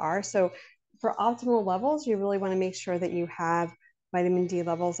patients are. So for optimal levels, you really want to make sure that you have vitamin D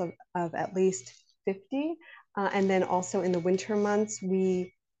levels of at least 50. And then also in the winter months,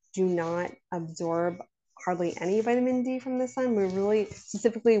 we do not absorb hardly any vitamin D from the sun. We're really,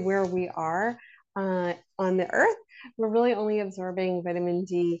 specifically where we are on the earth, we're really only absorbing vitamin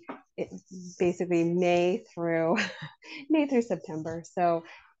D basically May through September. So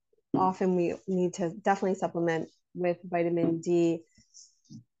often we need to definitely supplement with vitamin D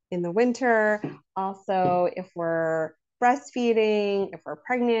in the winter. Also, if we're breastfeeding, if we're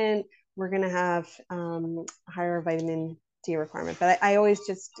pregnant, we're going to have higher vitamin D requirement. But I always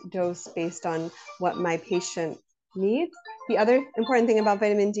just dose based on what my patient needs. The other important thing about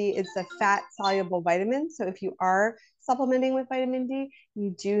vitamin D is the fat soluble vitamin. So if you are supplementing with vitamin D,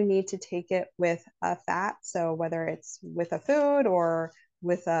 you do need to take it with a fat. So whether it's with a food or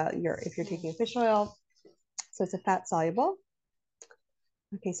with if you're taking fish oil. So it's a fat soluble.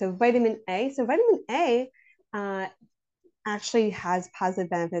 Okay, so vitamin A. So vitamin A actually has positive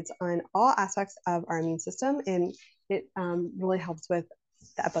benefits on all aspects of our immune system, and it really helps with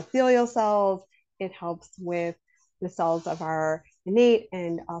the epithelial cells. It helps with the cells of our innate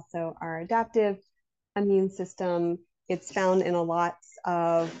and also our adaptive immune system. It's found in a lot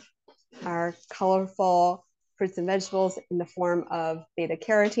of our colorful fruits and vegetables in the form of beta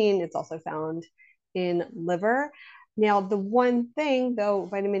carotene. It's also found in liver. Now, the one thing, though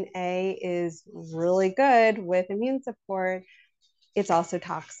vitamin A is really good with immune support, it's also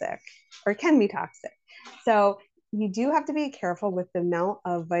toxic, or can be toxic. So you do have to be careful with the amount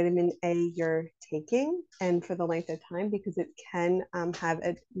of vitamin A you're taking and for the length of time, because it can have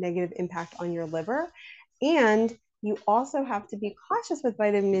a negative impact on your liver. And you also have to be cautious with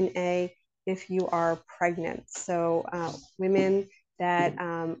vitamin A if you are pregnant. So women that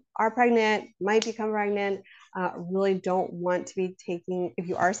are pregnant, might become pregnant, really don't want to be taking, if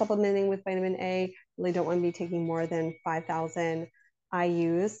you are supplementing with vitamin A, really don't want to be taking more than 5,000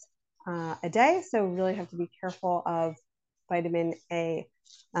 IUs a day. So really have to be careful of vitamin A.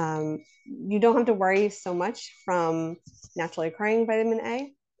 You don't have to worry so much from naturally occurring vitamin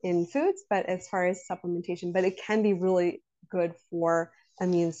A in foods, but as far as supplementation, but it can be really good for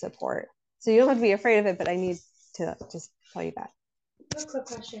immune support. So you don't have to be afraid of it, but I need to just tell you that. Real quick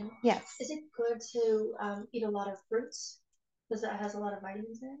question. Yes. Is it good to eat a lot of fruits because that has a lot of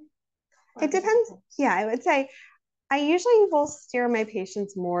vitamins in it? It depends. Yeah, I would say I usually will steer my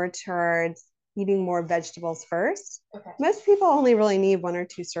patients more towards eating more vegetables first. Okay. Most people only really need 1 or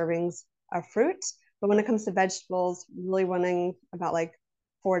 2 servings of fruit, but when it comes to vegetables, really wanting about like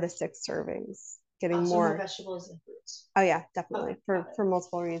 4 to 6 servings, getting more vegetables and fruits. Oh yeah, definitely, okay, for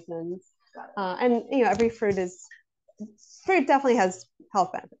multiple reasons. Got it. And every fruit definitely has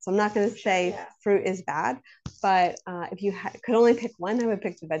health benefits. So I'm not going to say fruit is bad, but if you could only pick one, I would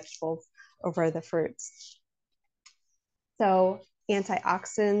pick the vegetables over the fruits. So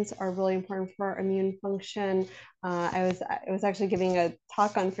antioxidants are really important for immune function. I was actually giving a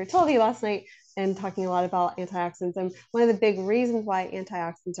talk on fertility last night and talking a lot about antioxidants. And one of the big reasons why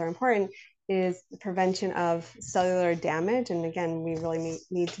antioxidants are important is the prevention of cellular damage. And again, we really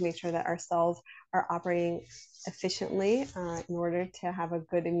need to make sure that our cells are operating efficiently in order to have a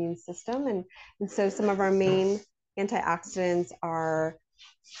good immune system. And so some of our main antioxidants are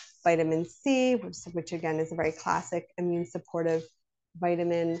vitamin C, which again is a very classic immune supportive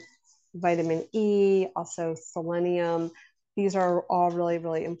vitamin, vitamin E, also selenium. These are all really,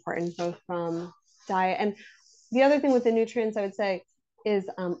 really important, both from diet. And the other thing with the nutrients, I would say, is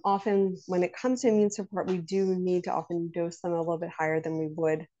often when it comes to immune support, we do need to often dose them a little bit higher than we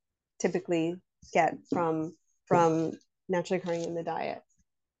would typically get from naturally occurring in the diet.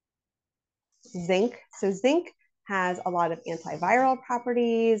 Zinc. So zinc has a lot of antiviral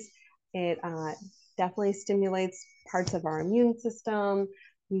properties. It definitely stimulates parts of our immune system.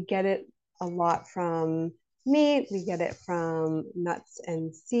 We get it a lot from meat. We get it from nuts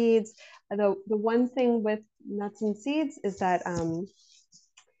and seeds. Although the one thing with nuts and seeds is that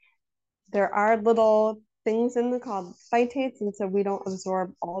there are little things in them called phytates, and so we don't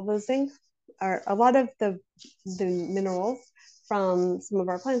absorb all the zinc or a lot of the minerals from some of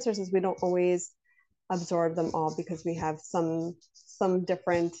our plant sources. We don't always absorb them all because we have some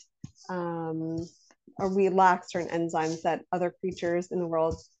different or we lack certain enzymes that other creatures in the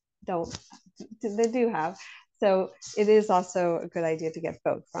world do have. So it is also a good idea to get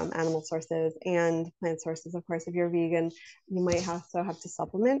both from animal sources and plant sources. Of course, if you're vegan, you might also have to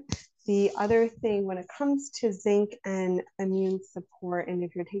supplement. The other thing when it comes to zinc and immune support, and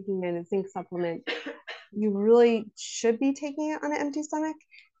if you're taking in a zinc supplement, you really should be taking it on an empty stomach.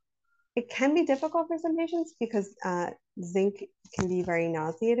 It can be difficult for some patients because zinc can be very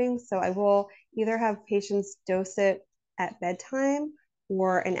nauseating. So I will either have patients dose it at bedtime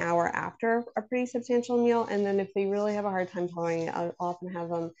or an hour after a pretty substantial meal. And then if they really have a hard time tolerating it, I'll often have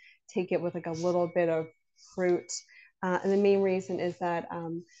them take it with like a little bit of fruit. And the main reason is that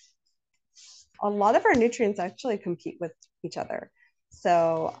a lot of our nutrients actually compete with each other.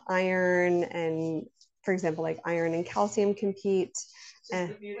 So iron and, for example, like iron and calcium compete.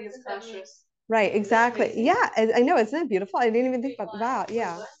 The beauty is contrast. Right, exactly. Yeah, I know. Isn't it beautiful? I didn't even think about that.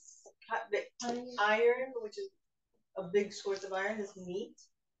 Yeah. Iron, which is a big source of iron, is meat,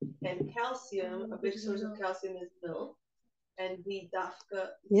 and calcium, a big source of calcium is milk, and we dafka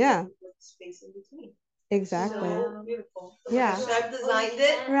with space in between. Exactly. So beautiful. Yeah. So I've designed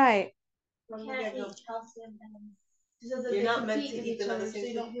it. Right. You can't eat calcium and you're not meant to eat them at the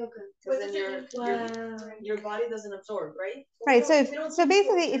same time because then your body doesn't absorb, right? Right. So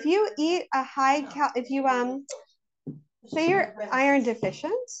basically, if you eat a high if you say you're iron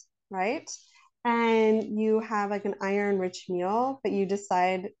deficient, right, and you have like an iron rich meal, but you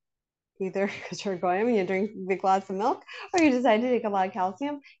decide either because you're going and you drink big glass of milk, or you decide to take a lot of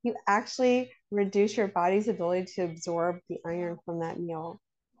calcium, you actually reduce your body's ability to absorb the iron from that meal.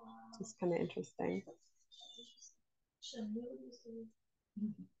 It's kind of interesting.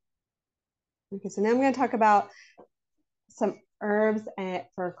 Okay, so now I'm going to talk about some herbs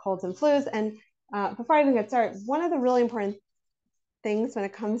for colds and flus. And before I even get started, one of the really important things when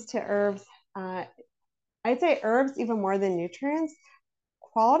it comes to herbs, I'd say herbs even more than nutrients,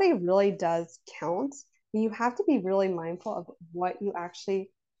 quality really does count. You have to be really mindful of what you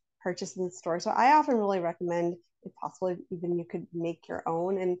actually purchase in the store. So I often really recommend, if possible, even you could make your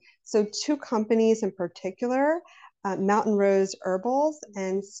own. And so two companies in particular, Mountain Rose Herbals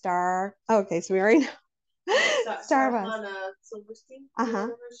and Star. Oh, okay, so we already know. Starbucks. Silverstein. Uh-huh.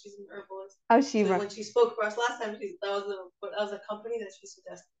 She's an herbalist. Oh, so when she spoke for us last time, that was a company that she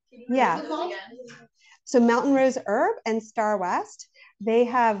suggested. Yeah. So Mountain Rose Herb and Star West, they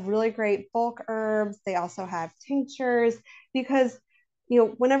have really great bulk herbs. They also have tinctures because,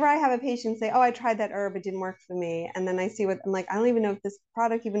 whenever I have a patient say, oh, I tried that herb, it didn't work for me. And then I see what I'm like, I don't even know if this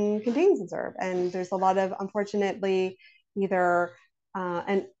product even contains this herb. And there's a lot of, unfortunately, either,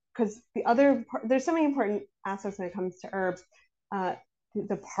 and because there's so many important aspects when it comes to herbs.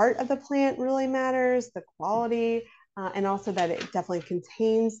 The part of the plant really matters, the quality, and also that it definitely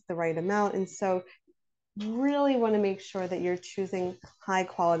contains the right amount. And so really want to make sure that you're choosing high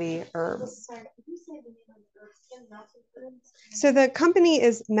quality herbs. So the company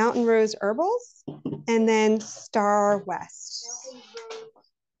is Mountain Rose Herbals and then Star West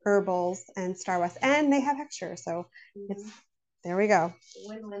Herbals and Star West. And they have Hexture. So there we go.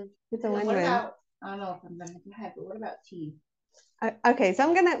 Win-win. It's a win-win. What about, I don't know if I'm going to go ahead, but what about tea? Okay,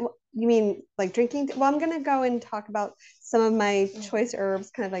 so you mean like drinking? Well, I'm going to go and talk about some of my choice herbs,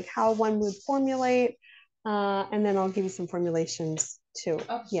 kind of like how one would formulate, and then I'll give you some formulations too.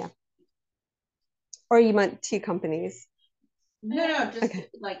 Okay. Yeah. Or you want tea companies? No, just okay.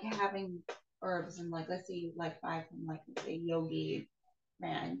 Like having herbs and like, let's see, like buy from like a Yogi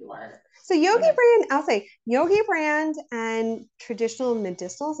brand or. So Yogi brand, I'll say Yogi brand and traditional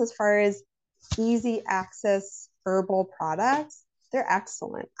medicinals as far as easy access herbal products, they're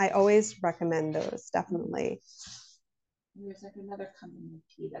excellent. I always recommend those, definitely. There's like another company of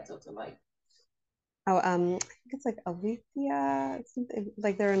tea that's also like. Oh, I think it's like Alethea, something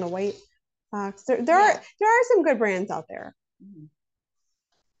like they're in a white box. There Yeah. are some good brands out there. Mm-hmm.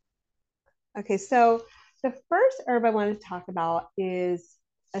 Okay, so the first herb I wanted to talk about is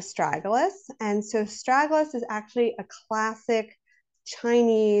astragalus. And so astragalus is actually a classic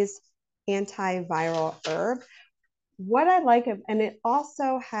Chinese antiviral herb. What I like, and it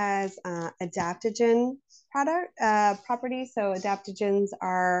also has adaptogen properties. So adaptogens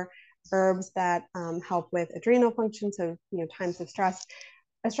are herbs that help with adrenal function. So, times of stress.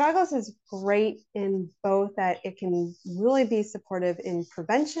 Astragalus is great in both that it can really be supportive in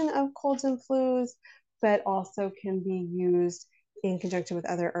prevention of colds and flus, but also can be used in conjunction with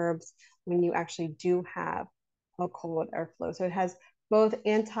other herbs when you actually do have a cold or flu. So it has both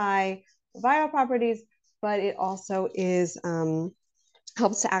antiviral properties, but it also is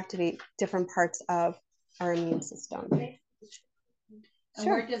helps to activate different parts of our immune system. And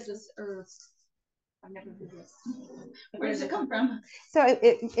where does this herb? I've never heard this. Where does it come from? So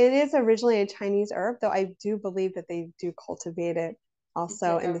it is originally a Chinese herb, though I do believe that they do cultivate it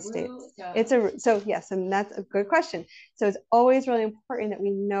also in the States. So yes, and that's a good question. So it's always really important that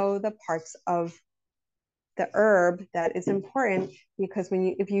we know the parts of the herb that is important, because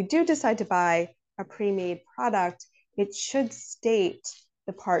if you do decide to buy a pre-made product, it should state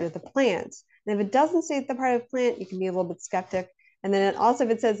the part of the plant. And if it doesn't state the part of the plant, you can be a little bit skeptic. And then also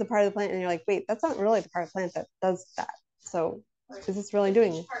if it says the part of the plant and you're like, wait, that's not really the part of the plant that does that. So is this really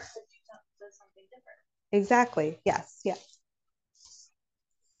doing it? Exactly. Yes. Yes.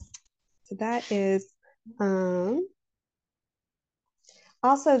 So that is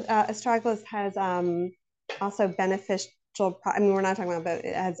also astragalus has also beneficial. I mean, we're not talking about, but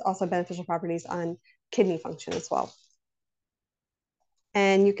it has also beneficial properties on kidney function as well.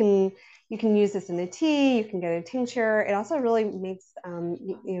 And you can use this in a tea. You can get a tincture. It also really makes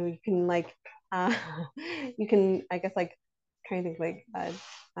you can like you can, I guess, like trying to think like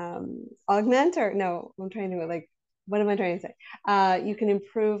augment, or no, I'm trying to like, what am I trying to say? You can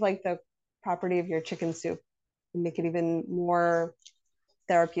improve like the property of your chicken soup and make it even more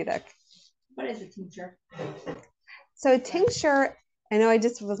therapeutic. What is a tincture? So a tincture, I know I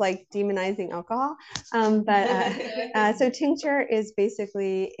just was like demonizing alcohol, but so tincture is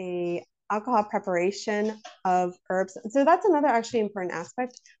basically a alcohol preparation of herbs. So that's another actually important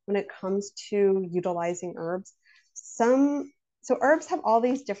aspect when it comes to utilizing herbs. So herbs have all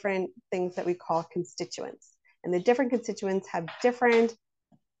these different things that we call constituents, and the different constituents have different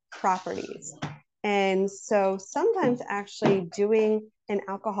properties. And so sometimes actually doing an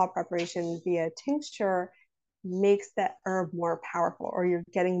alcohol preparation via tincture makes that herb more powerful, or you're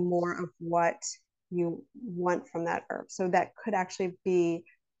getting more of what you want from that herb. So that could actually be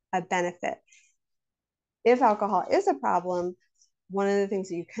a benefit. If alcohol is a problem, one of the things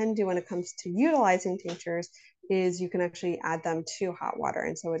that you can do when it comes to utilizing tinctures is you can actually add them to hot water.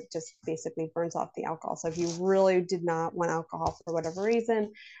 And so it just basically burns off the alcohol. So if you really did not want alcohol for whatever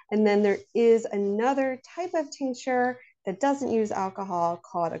reason, and then there is another type of tincture that doesn't use alcohol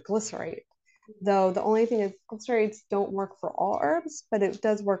called a glycerate. Though the only thing is glycerates don't work for all herbs, but it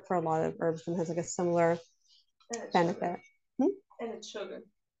does work for a lot of herbs and has like a similar benefit. And it's sugar.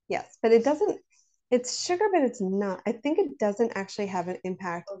 Yes, but it doesn't, it's sugar, but it's not. I think it doesn't actually have an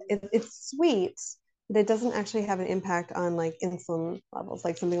impact. It's sweet, but it doesn't actually have an impact on like insulin levels,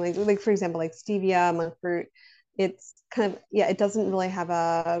 like something like for example, like stevia, monk fruit. It's kind of, yeah, it doesn't really have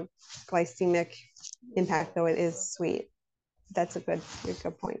a glycemic impact, though it is sweet. That's a good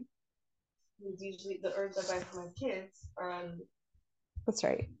point. Usually the herbs I buy for my kids are on. That's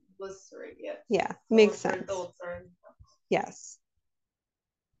right. Glycerate, yeah. Yeah, makes sense. Adults are. Yes.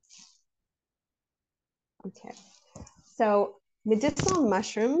 Okay. So medicinal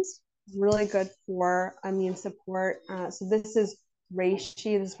mushrooms, really good for immune support. So this is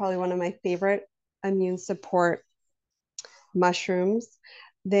reishi. This is probably one of my favorite immune support mushrooms.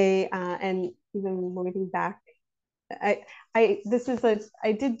 They and even moving back, I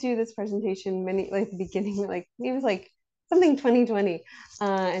did do this presentation like the beginning, like it was like something 2020,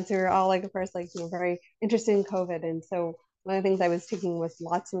 and so we we're all like of course like very interested in COVID, and so one of the things I was taking was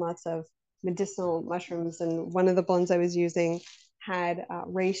lots and lots of medicinal mushrooms, and one of the blends I was using had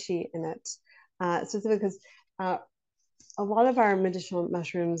reishi in it, specifically because a lot of our medicinal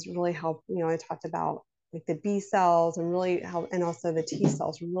mushrooms really help. I talked about like the B cells and really help, and also the T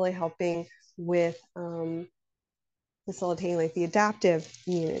cells, really helping with facilitating like the adaptive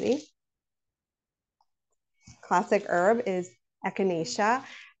immunity. Classic herb is echinacea.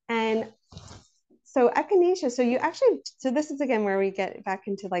 And so echinacea, so this is again where we get back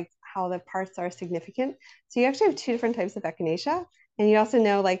into like how the parts are significant. So you actually have two different types of echinacea. And you also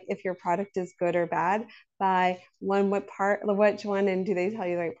know like if your product is good or bad by which one, and do they tell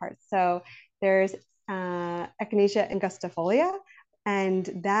you the right parts. So there's echinacea angustifolia,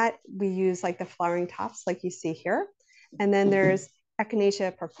 and that we use like the flowering tops like you see here. And then there's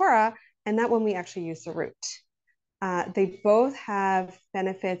echinacea purpura, and that one we actually use the root. They both have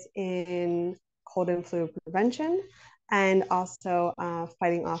benefits in cold and flu prevention, and also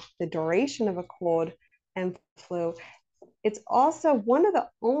fighting off the duration of a cold and flu. It's also one of the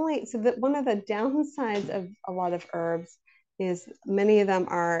one of the downsides of a lot of herbs is many of them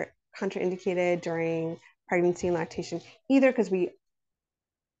are contraindicated during pregnancy and lactation, either because we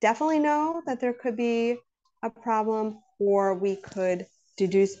definitely know that there could be a problem, or we could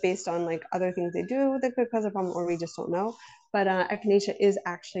deduce based on like other things they do that could cause a problem, or we just don't know. But echinacea is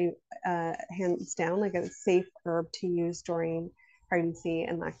actually hands down like a safe herb to use during pregnancy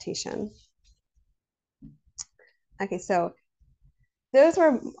and lactation. Okay, so those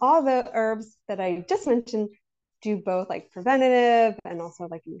were all the herbs that I just mentioned do both like preventative and also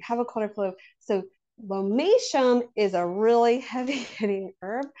like you have a cold or flu. So lomatium is a really heavy hitting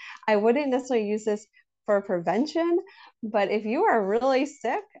herb. I wouldn't necessarily use this for prevention, but if you are really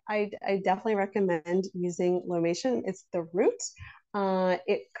sick, I definitely recommend using lomatium. It's the root.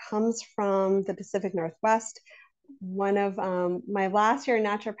 It comes from the Pacific Northwest. One of my last year in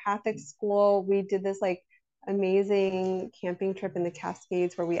naturopathic school, we did this like amazing camping trip in the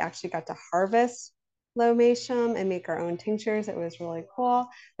Cascades where we actually got to harvest lomatium and make our own tinctures. It was really cool.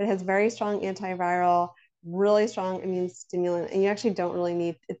 But it has very strong antiviral, really strong immune stimulant, and you actually don't really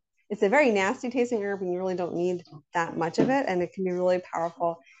need it. It's a very nasty tasting herb, and you really don't need that much of it, and it can be really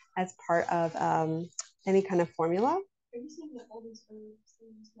powerful as part of any kind of formula. Are you saying that all these herbs that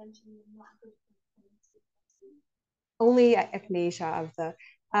you mentioned are not good for pregnancy? Only echinacea of the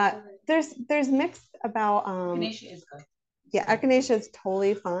there's mixed about Echinacea is good. Yeah, echinacea is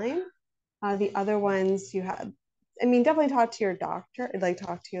totally fine. The other ones you have, I mean, definitely talk to your doctor, like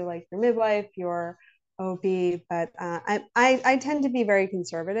talk to like your midwife, your OB, but I tend to be very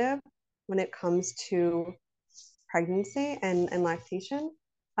conservative when it comes to pregnancy and lactation.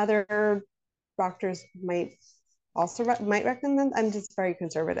 Other doctors might also might recommend them. I'm just very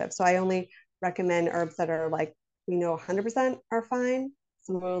conservative. So I only recommend herbs that are like, we know 100% are fine,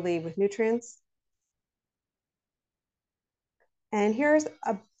 similarly with nutrients. And here's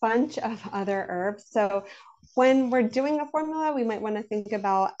a bunch of other herbs. So when we're doing a formula, we might want to think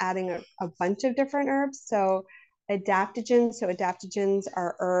about adding a bunch of different herbs. So adaptogens. So adaptogens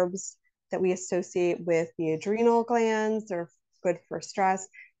are herbs that we associate with the adrenal glands. They're good for stress,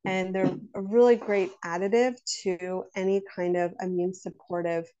 and they're a really great additive to any kind of immune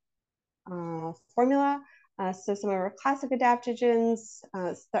supportive formula. So some of our classic adaptogens,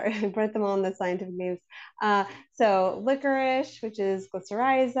 sorry, I brought them all in the scientific names. So licorice, which is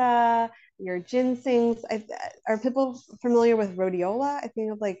glycyrrhiza, your ginsengs. Are people familiar with rhodiola? I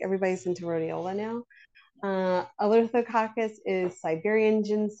think like everybody's into rhodiola now. Eleutherococcus is Siberian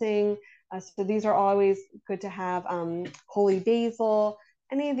ginseng. So these are always good to have. Holy basil,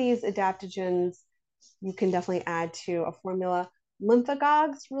 any of these adaptogens you can definitely add to a formula.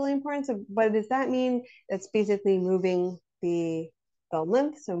 Lymphagogues, really important. So what does that mean? It's basically moving the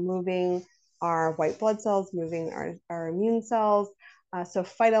lymph, so moving our white blood cells, moving our immune cells. So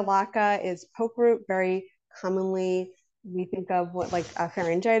phytolacca is poke root. Very commonly we think of what like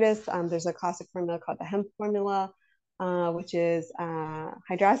pharyngitis. There's a classic formula called the hemp formula, which is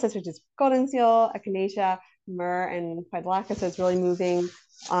hydrastis, which is golden seal, echinacea, myrrh, and phytolacca. So it's really moving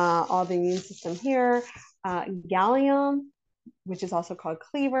all the immune system here. Gallium, which is also called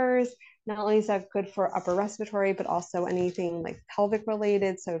cleavers. Not only is that good for upper respiratory, but also anything like pelvic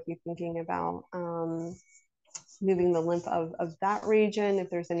related. So if you're thinking about moving the lymph of that region, if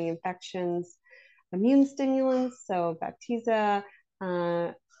there's any infections, immune stimulants, so bacteria,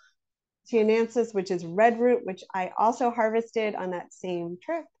 Tianensis, which is red root, which I also harvested on that same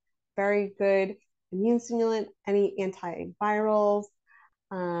trip. Very good immune stimulant, any antivirals.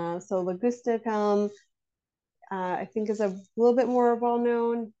 So ligusticum, I think is a little bit more well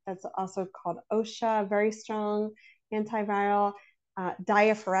known. That's also called OSHA, very strong antiviral.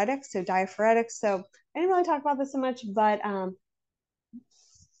 Diaphoretics, so diaphoretics. So I didn't really talk about this so much, but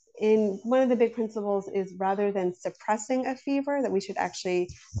in one of the big principles is rather than suppressing a fever, that we should actually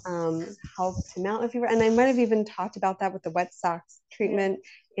help to mount a fever. And I might have even talked about that with the wet socks treatment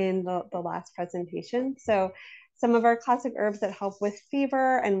in the last presentation. So some of our classic herbs that help with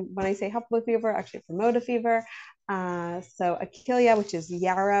fever, and when I say help with fever, actually promote a fever. So Achillea, which is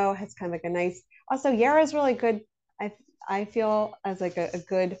yarrow, has kind of like a nice, also yarrow is really good, I feel, as like a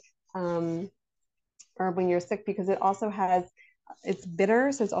good herb when you're sick, because it also has, it's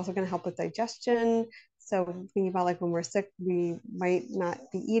bitter, so it's also going to help with digestion. So thinking about like when we're sick, we might not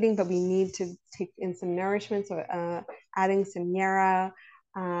be eating, but we need to take in some nourishment. So adding some yarrow,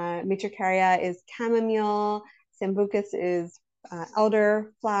 matricaria is chamomile, sambucus is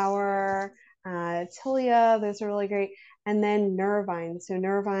elderflower, tilia, those are really great. And then nervines. So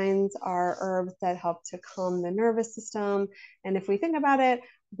nervines are herbs that help to calm the nervous system. And if we think about it,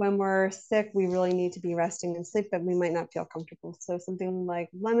 when we're sick, we really need to be resting and sleep, but we might not feel comfortable. So something like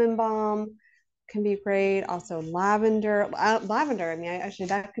lemon balm can be great. Also lavender. Lavender, I mean, actually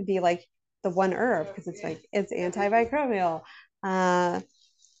that could be like the one herb, because it's like, it's antimicrobial.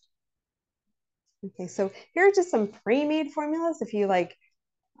 Okay, so here are just some pre-made formulas if you like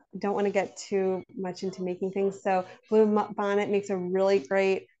don't want to get too much into making things. So Blue Bonnet makes a really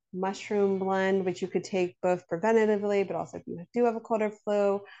great mushroom blend, which you could take both preventatively, but also if you do have a cold or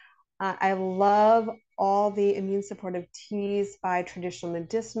flu. I love all the immune supportive teas by Traditional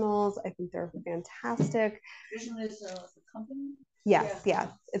Medicinals. I think they're fantastic. Traditional is a company? Yes, yeah.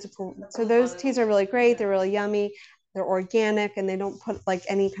 So those teas are really great. They're really yummy. They're organic, and they don't put like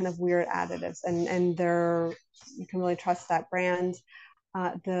any kind of weird additives, and you can really trust that brand.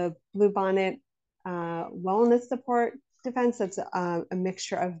 The Blue Bonnet Wellness Support Defense, that's a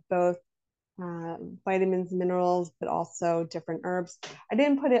mixture of both vitamins, minerals, but also different herbs. I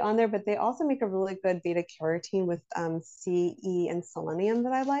didn't put it on there, but they also make a really good beta carotene with C, E, and selenium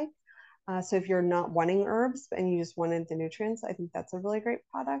that I like. So if you're not wanting herbs and you just wanted the nutrients, I think that's a really great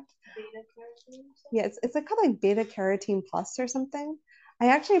product. Beta carotene? Yeah, it's called like beta carotene plus or something. I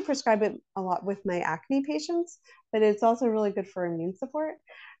actually prescribe it a lot with my acne patients, but it's also really good for immune support.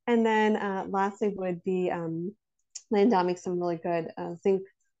 And then lastly would be Landau makes some really good zinc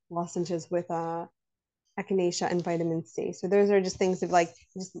lozenges with echinacea and vitamin C. So those are just things if like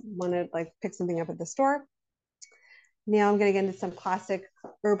you just want to like pick something up at the store. Now I'm going to get into some classic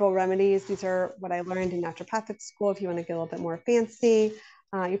herbal remedies. These are what I learned in naturopathic school. If you want to get a little bit more fancy,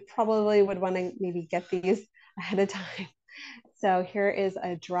 you probably would want to maybe get these ahead of time. So here is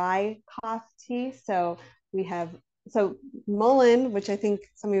a dry cough tea. So we have, so mullein, which I think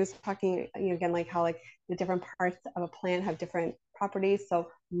somebody was talking, again, like how like the different parts of a plant have different properties. So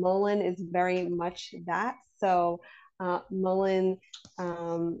mullein is very much that. So mullein,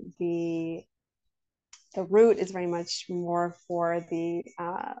 the root is very much more for the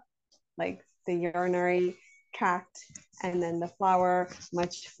like the urinary tract, and then the flower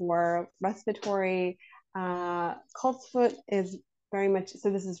much for respiratory. Coltsfoot is very much, so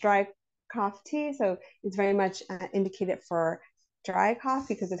this is dry cough tea, so it's very much indicated for dry cough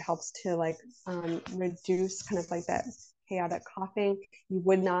because it helps to like reduce kind of like that chaotic coughing. You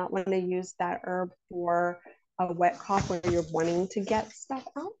would not want to use that herb for a wet cough where you're wanting to get stuff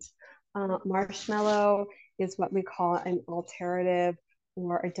out. Marshmallow is what we call an alterative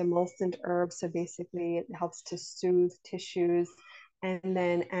or a demulcent herb. So basically it helps to soothe tissues. And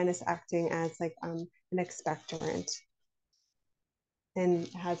then anise acting as like an expectorant and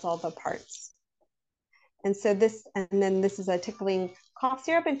has all the parts. And so this, and then this is a tickling cough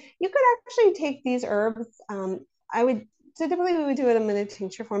syrup. And you could actually take these herbs. So typically we would do it in a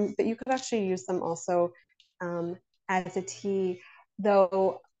tincture form, but you could actually use them also as a tea,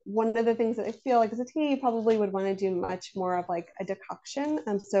 though one of the things that I feel like as a tea, you probably would want to do much more of like a decoction.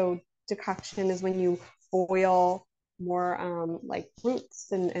 So decoction is when you boil more like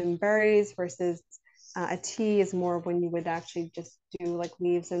roots and berries, versus a tea is more when you would actually just do like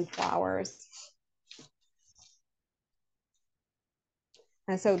leaves and flowers.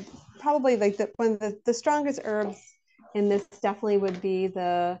 And so probably like one of the strongest herbs in this definitely would be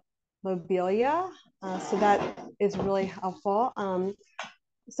the lobelia. So that is really helpful.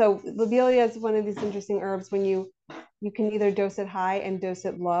 So lobelia is one of these interesting herbs when you can either dose it high and dose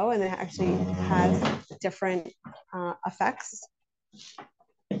it low, and it actually has different effects.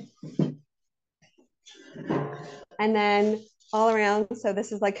 And then all around, so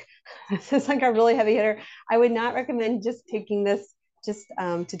this is like a really heavy hitter. I would not recommend just taking this just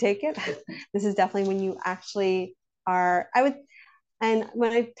to take it. This is definitely when you actually are, and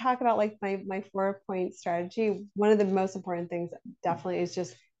when I talk about like my 4-point strategy, one of the most important things definitely is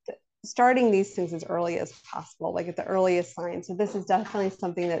just starting these things as early as possible, like at the earliest sign. So this is definitely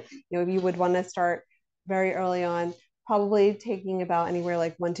something that, if you would want to start very early on, probably taking about anywhere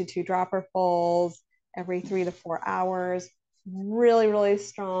like 1 to 2 dropperfuls every 3 to 4 hours, really, really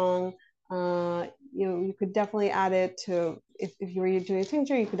strong. You could definitely add it to, if you were doing a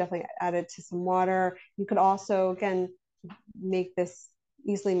tincture, you could definitely add it to some water. You could also, again,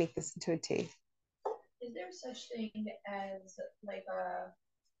 easily make this into a tea. Is there such thing as like a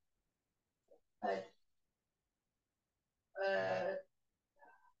what's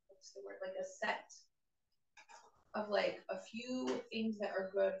the word, like a set of like a few things that are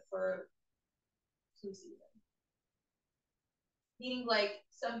good for flu season. Meaning like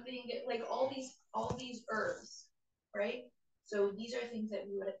something like all these herbs, right? So these are things that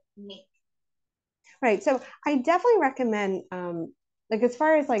we would make. Right. So I definitely recommend, like as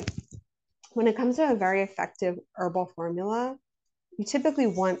far as like when it comes to a very effective herbal formula, you typically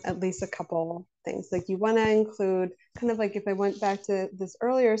want at least a couple things. Like you want to include kind of like if I went back to this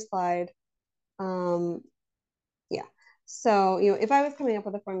earlier slide, yeah. So, if I was coming up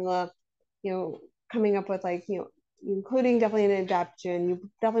with a formula, coming up with like, including definitely an adaptogen, you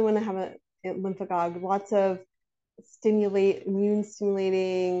definitely want to have a lymphagogue, lots of immune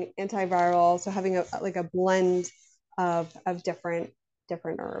stimulating, antiviral. So having a blend of different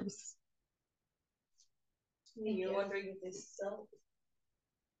herbs. You're wondering if this is so?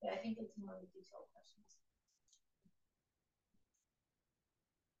 Yeah, I think it's more of a detailed questions.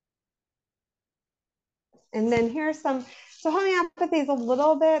 And then here's some, so homeopathy is a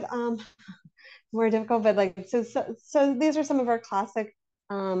little bit more difficult, but like, so these are some of our classic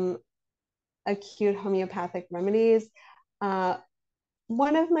acute homeopathic remedies.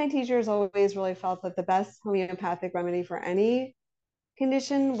 One of my teachers always really felt that the best homeopathic remedy for any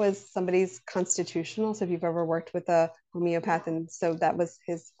condition was somebody's constitutional. So if you've ever worked with a homeopath, and so that was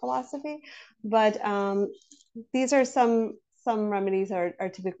his philosophy. But these are some remedies that are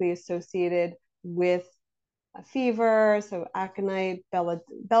typically associated with a fever. So aconite,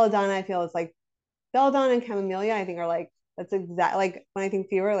 belladonna, I feel is like belladonna and camellia, I think are like, that's exactly like when I think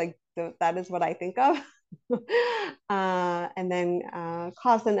fever, like that is what I think of. And then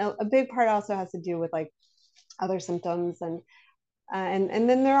coughs, and a big part also has to do with like other symptoms, and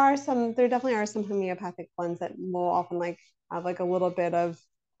then there definitely are some homeopathic blends that will often like have like a little bit of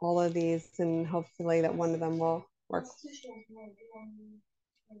all of these, and hopefully that one of them will work.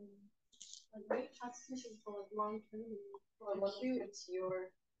 Right? Constitution for like long term. The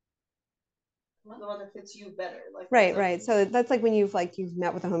one that fits you better. Like right. So that's like when you've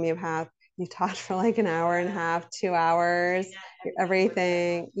met with a homeopath, you've talked for like an hour and a half, 2 hours,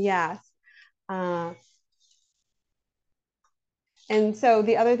 everything. Yes. And so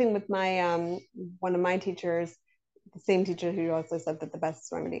the other thing with my one of my teachers, the same teacher who also said that the best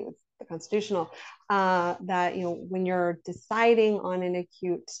remedy was the constitutional, that when you're deciding on an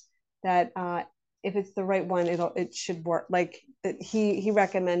acute, that if it's the right one, it should work. Like he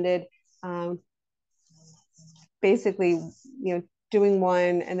recommended basically doing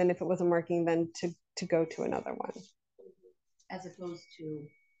one, and then if it wasn't working, then to go to another one, as opposed to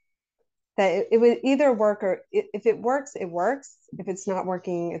that it would either work, or if it works, it works. If it's not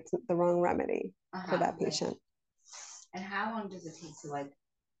working, it's the wrong remedy for that patient. And how long does it take to like,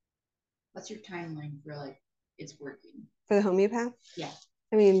 what's your timeline for like it's working for the homeopath? Yeah,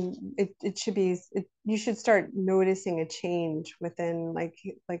 I mean, it should be, you should start noticing a change within like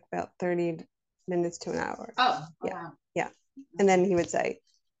about 30 minutes to an hour. Oh, yeah. Wow. Yeah. And then he would say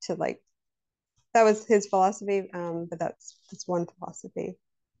to like, that was his philosophy, but that's one philosophy.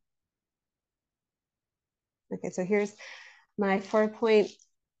 Okay, so here's my 4-point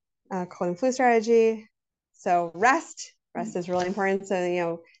cold and flu strategy. So rest is really important. So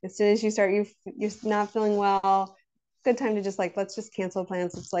as soon as you start you're not feeling well, good time to just like, let's just cancel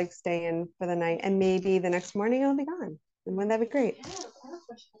plans. Let's like stay in for the night, and maybe the next morning it'll be gone. And wouldn't that be great? I have a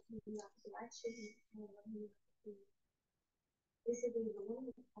question. Basically, the one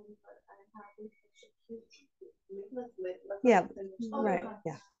that I have yeah, right.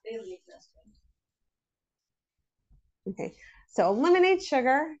 Yeah. Okay, so eliminate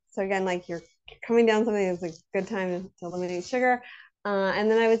sugar. So again, like you're coming down something, it's a good time to eliminate sugar.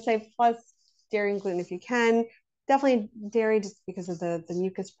 And then I would say plus dairy and gluten if you can. Definitely dairy just because of the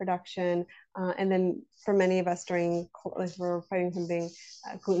mucus production. And then for many of us during, if we're fighting something,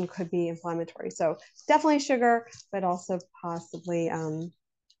 gluten could be inflammatory. So definitely sugar, but also possibly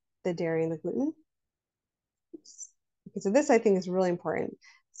the dairy and the gluten. Okay, so this I think is really important.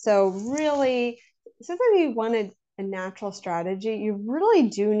 So really, since you wanted a natural strategy, you really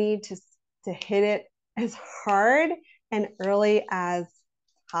do need to hit it as hard and early as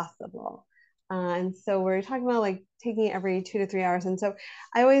possible. And so we're talking about like taking it every 2 to 3 hours. And so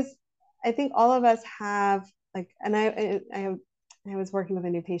I think all of us have like, and I was working with a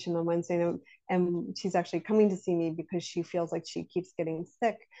new patient on Wednesday, and she's actually coming to see me because she feels like she keeps getting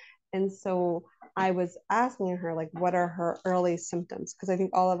sick. And so I was asking her, like, what are her early symptoms? Because I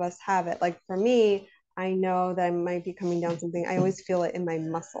think all of us have it. Like for me, I know that I might be coming down something. I always feel it in my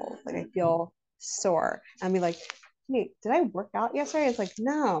muscles. Like I feel sore. I'll be like, wait, did I work out yesterday? It's like,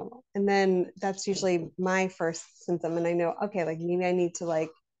 no. And then that's usually my first symptom. And I know, okay, like maybe I need to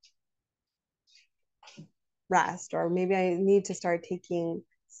like rest, or maybe I need to start taking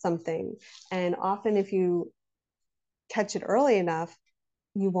something. And often if you catch it early enough,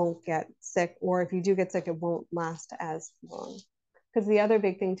 you won't get sick, or if you do get sick, it won't last as long. Because the other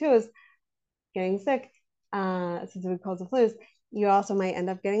big thing too is getting sick, since we call it the flus, you also might end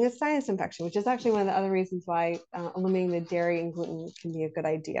up getting a sinus infection, which is actually one of the other reasons why eliminating the dairy and gluten can be a good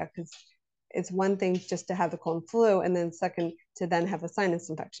idea, because it's one thing just to have the cold and flu, and then second to then have a sinus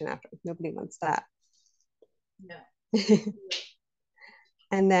infection after. Nobody wants that. No.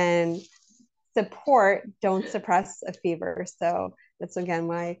 And then support, don't suppress a fever. So that's again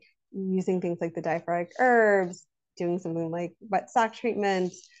why using things like the diaphoretic herbs, doing something like wet sock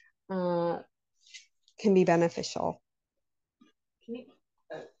treatment can be beneficial. Can you,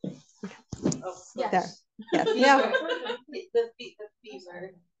 yes. Yes. Yeah. The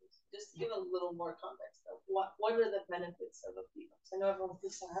fever. Just give a little more context of what are the benefits of a fever? Because I know everyone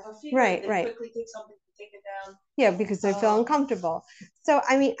thinks I have a fever. Right, they right. quickly take something to take it down. Yeah, because they feel uncomfortable. So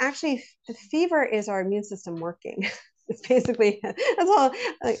I mean, actually, the fever is our immune system working. It's basically that's all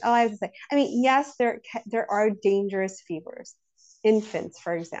I have to say. I mean, yes, there are dangerous fevers. Infants,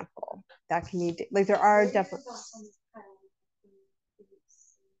 for example, that can be like there are definitely.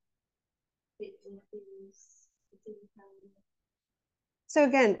 So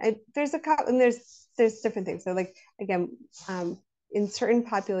again, there's a couple, and there's different things. So like again, in certain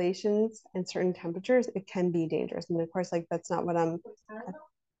populations and certain temperatures, it can be dangerous. And of course, like that's not what I'm.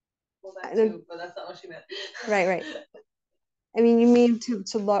 Well, that too, but that's not what she meant. Right. I mean, you mean to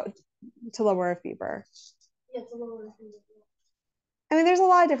lower a fever. Yeah, to lower a fever. I mean, there's a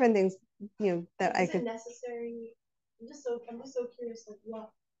lot of different things, that I could. Is it necessary? I'm just so curious, like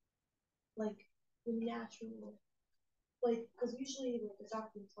what, like the natural, like because usually like the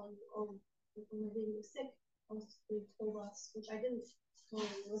doctor will tell you, oh, like when my baby was sick, they told us, which I didn't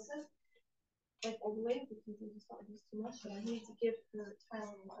totally listen, like all the way because I just thought it was too much. But I need to give her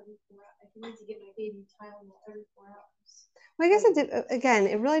Tylenol every 4 hours. I need to give my baby Tylenol every 4 hours. Well, I guess again,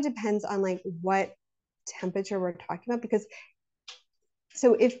 it really depends on like what temperature we're talking about, because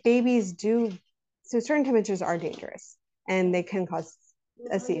so if babies do, so certain temperatures are dangerous and they can cause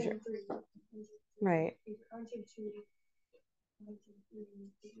a seizure. Right. 102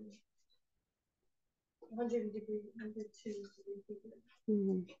 degree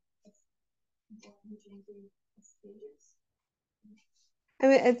fever. I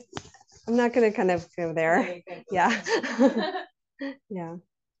mean, I'm not going to kind of go there. Okay, yeah. Yeah.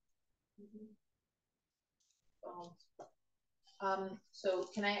 So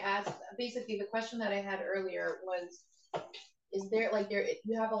can I ask, basically the question that I had earlier was, is there like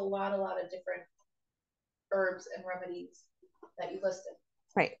you have a lot of different herbs and remedies that you listed.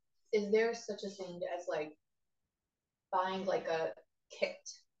 Right. Is there such a thing as like buying like a kit?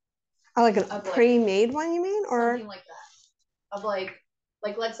 Oh, like a pre-made one, you mean? Or something like that. Of like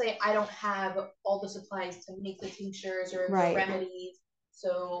let's say I don't have all the supplies to make the tinctures or the remedies.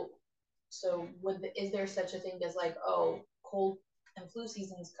 So is there such a thing as like, oh, cold and flu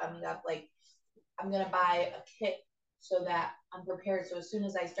season is coming up, like I'm gonna buy a kit so that I'm prepared, so as soon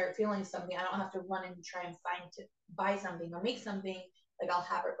as I start feeling something, I don't have to run and try and buy something or make something, like I'll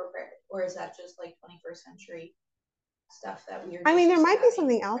have it prepared? Or is that just like 21st century stuff that we're I mean, there might be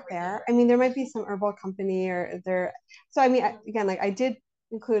something out there. I mean, there might be some herbal company or there. So I mean, again, like I did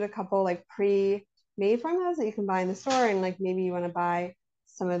include a couple like pre-made formulas that you can buy in the store, and like maybe you want to buy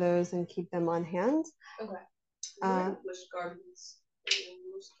some of those and keep them on hand. Okay. Bush Gardens.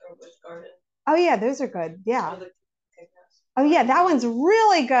 Bush Garden. Oh yeah, those are good. Yeah. Oh yeah, that one's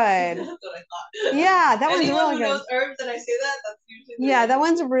really good. That's what I thought. Yeah, that one's Anyone really who good. knows herbs and I say that, that's usually yeah, that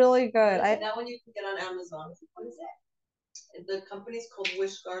one's really good. That one you can get on Amazon. What is it? The company's called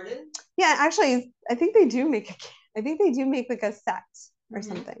Wish Garden. Yeah, actually, I think they do make like a set or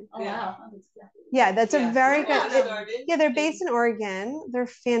something. Oh wow. Yeah, that's a very good. Yeah, they're based in Oregon. They're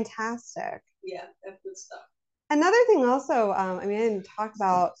fantastic. Yeah, that's good stuff. Another thing also, I mean, I didn't talk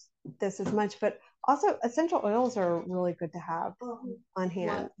about this as much, but also essential oils are really good to have on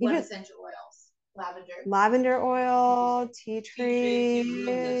hand. What essential oils? Lavender oil, tea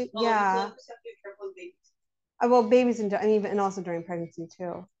tree. Yeah. Well, babies and also during pregnancy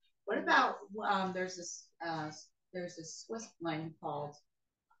too. What about there's this Swiss line called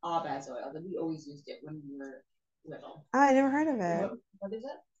Abaz oil that we always used it when we were little. Oh, I never heard of it. What is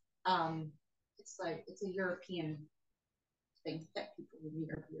it? It's a European thing that people would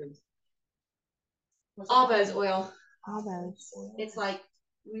use. Abaz oil. Abaz. It's like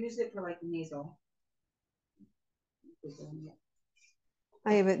we use it for like nasal.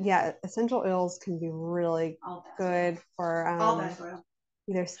 But yeah, essential oils can be really good for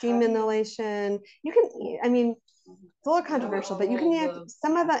either steam inhalation. You can, I mean, it's a little controversial, but you can have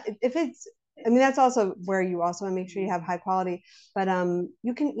some of that if it's. I mean, that's also where you also want to make sure you have high quality. But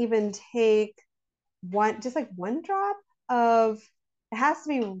you can even take just like one drop of. It has to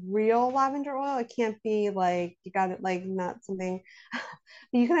be real lavender oil. It can't be like you got it like not something. But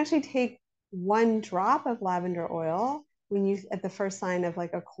you can actually take one drop of lavender oil when you at the first sign of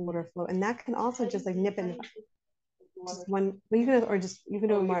like a cold or flu, and that can also just like nip in just one. Well, you can or just you can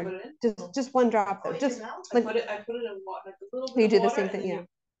do it more. Just one drop though. Just like I put it in water, like a little bit. You do of the water, same thing, yeah. But,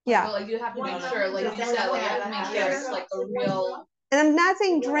 Yeah. like you have to make sure, like you said, like you have to make sure it's like a real. And I'm not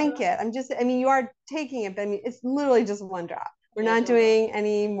saying drink it. I mean, you are taking it, but I mean, it's literally just one drop. We're not doing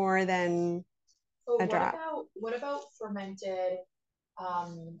any more than a drop. What about fermented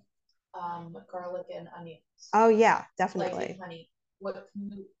garlic and onions? Oh yeah, definitely. Like in honey. What can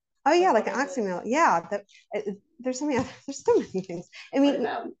you? Oh yeah, like an oxymel. Yeah, there's so many. There's so many things. I mean,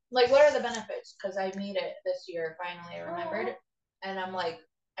 like what are the benefits? Because I made it this year. Finally, I remembered, and I'm like,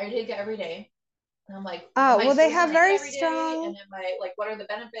 I take it every day. And I'm like, oh well, they have very strong. And am I like, what are the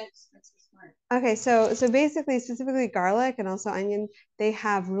benefits? That's so smart. Okay, so basically, specifically garlic and also onion, they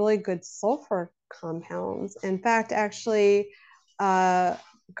have really good sulfur compounds. In fact, actually,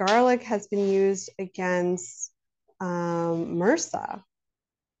 garlic has been used against MRSA.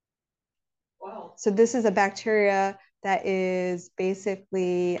 Wow. So this is a bacteria that is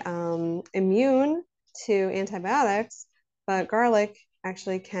basically immune to antibiotics, but garlic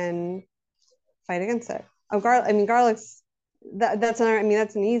actually can fight against it. Oh, garlic's that's another. I mean,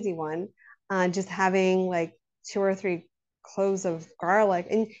 that's an easy one. Just having like 2 or 3 cloves of garlic,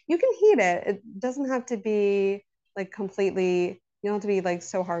 and you can heat it. It doesn't have to be like completely. You don't have to be like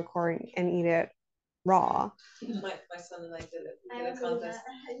so hardcore and eat it raw. My son and I did it. We did a contest.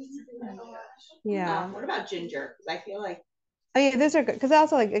 Yeah. What about ginger? Because I feel like. Oh yeah, those are good because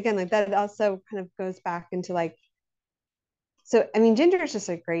also like again like that also kind of goes back into like. So I mean, ginger is just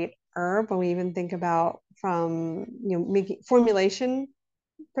a great herb when we even think about from making formulation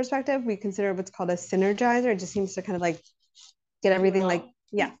perspective. We consider what's called a synergizer. It just seems to kind of like get everything like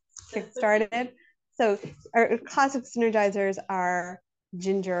kick started. So our classic synergizers are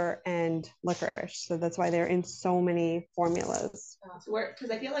ginger and licorice. So that's why they're in so many formulas. So because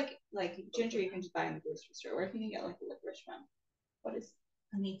I feel like ginger you can just buy in the grocery store. Where can you get like the licorice from? What is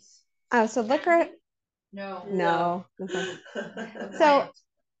anise? Oh, so licorice. No. So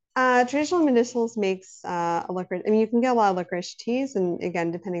traditional medicinals makes a licorice. I mean, you can get a lot of licorice teas, and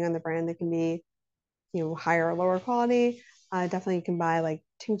again, depending on the brand, they can be, higher or lower quality. Definitely, you can buy like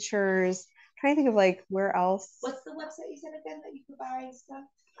tinctures. I'm trying to think of like where else. What's the website you said again that you could buy stuff?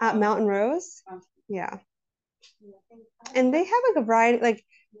 Mountain Rose. Yeah. And they have like a variety, like.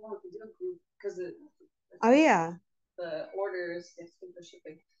 Because oh yeah. The orders get super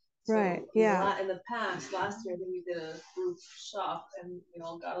shipping. So right. Yeah. In the past, last year, I think we did a group shop and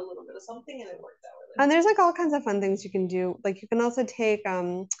got a little bit of something and it worked out really. And there's like all kinds of fun things you can do. Like you can also take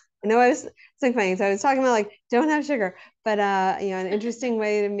I know it's like funny. So I was talking about like don't have sugar, but an interesting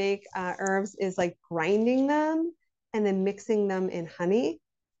way to make herbs is like grinding them and then mixing them in honey.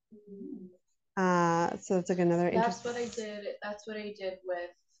 So it's like another interesting. That's what I did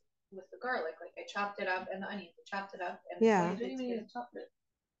with the garlic. Like I chopped it up and the onions. I chopped it up and yeah.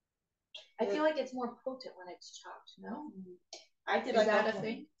 I feel like it's more potent when it's chopped. No, I did. Is that a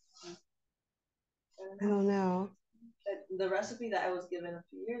thing? I don't know. The recipe that I was given a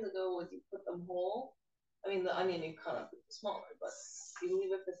few years ago was you put them whole. I mean, the onion you cut up smaller, but you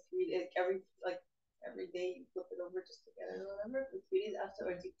leave it for 3 days. Every day you flip it over just to get it or whatever. For 3 days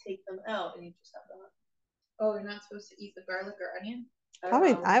afterwards, you take them out and you just have them. Oh, you're not supposed to eat the garlic or onion?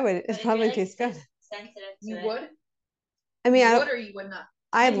 Probably, I would. It probably tastes good. You would? I mean, you would or you would not?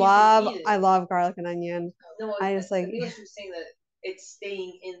 I love garlic and onion. No, I just like. I think she was saying that it's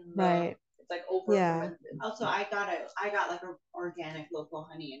staying in the. Right. It's like over fermented. Also, I got like an organic local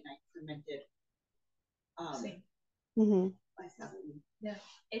honey and I fermented. Myself. Yeah.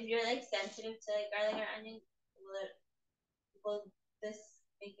 If you're like sensitive to like garlic or onion, will this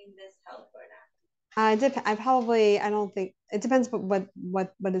making this help or not? I don't think it depends. But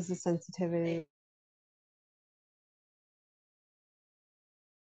what is the sensitivity?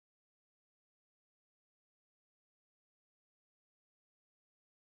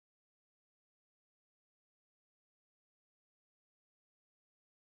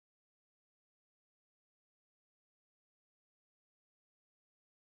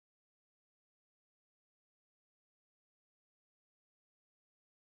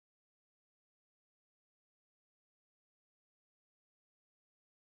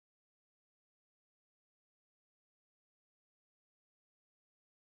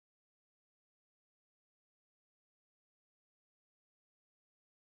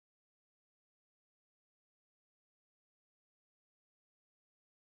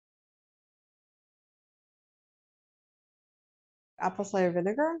 apple cider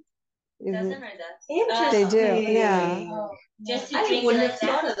vinegar. Doesn't or does? They do, yeah. Oh. Just to I drink wouldn't it have like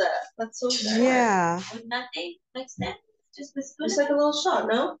thought that? of that. That's so smart. Yeah. With nothing mixed in? Just with spoon? It's like a little shot,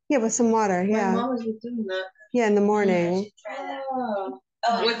 no? Yeah, with some water. My Yeah. mom was doing that. Yeah, in the morning. Try that. Oh.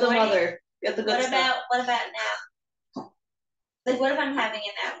 Oh, With the morning? mother. Get the good stuff. What about now? Like, what if I'm having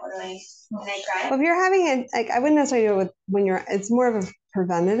it now? Can I try Well, it? if you're having it, like, I wouldn't necessarily do it with when you're. It's more of a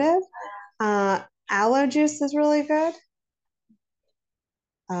preventative. Aloe juice is really good.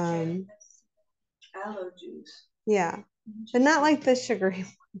 Aloe juice. Yeah, but not like the sugary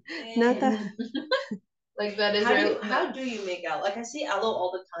one. Not the. Like that is How do you make aloe? Like I see aloe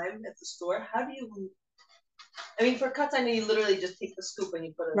all the time at the store. How do you? I mean, for cuts, I know you literally just take the scoop and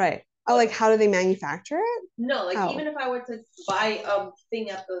you put it. Right. Oh, like how do they manufacture it? No, like Oh. even if I were to buy a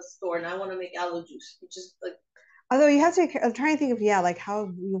thing at the store and I want to make aloe juice, it's just like. Although you have to, I'm trying to think of, like how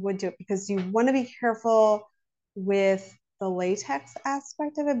you would do it, because you want to be careful with the latex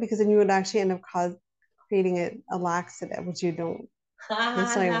aspect of it, because then you would actually end up creating a laxative, which you don't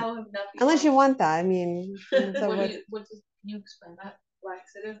necessarily, unless you want that. I mean, what can you explain that?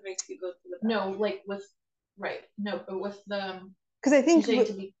 Laxative makes you go to the bathroom. No, like with, right. No, but with the, because I think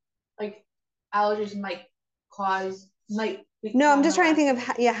to be like allergies might no, I'm just trying to think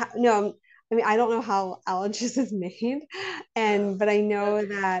of no, I mean, I don't know how allergies is made, but I know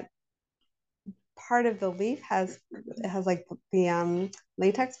that part of the leaf has like the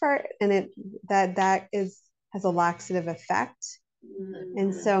latex part, and that has a laxative effect.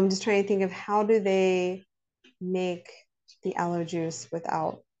 And so I'm just trying to think of how do they make the aloe juice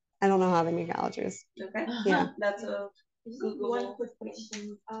without. I don't know how they make aloe juice. Okay. Yeah. That's a Google. One quick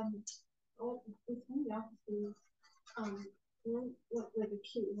question. With the offices, like a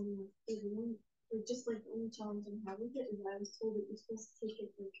kid when like just like the only challenge I'm having with it is I was told that you're supposed to take it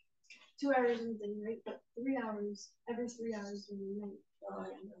like 2 hours in the day, right? But 3 hours every 3 hours during the night.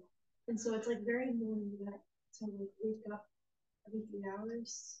 And so it's like very annoying that to like wake up every 3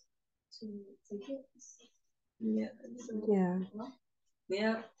 hours to take it. Yeah. So, Yeah.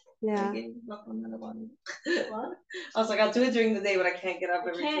 Yeah. Yeah. I gave up on that one. What? I was like, I'll do it during the day, but I can't get up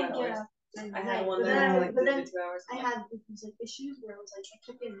every 2 hours. I had one that I like 2 hours. I had these like issues where I was like, I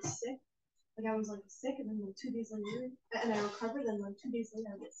kept getting sick. Like I was like sick, and then like 2 days later, and I recovered, and like 2 days later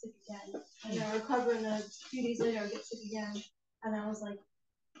I would get sick again, and I recover, and then a few days later I would get sick again, and I was like,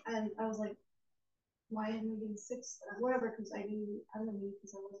 why am I getting sick? Whatever, because I don't know,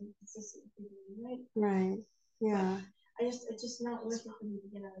 because I wasn't consistent with eating right. Right. Yeah. But it's just not worth it for me to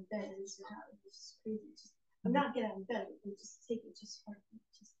get out of bed. It's just crazy. I'm not getting out of bed. I just take it just hard.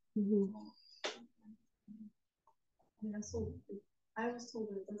 I mean, I was told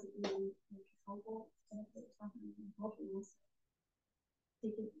that it doesn't really make it helpful. It's not really helpful.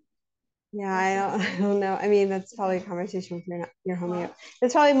 Take it. Yeah, I don't know. I mean, that's probably a conversation with your homeo.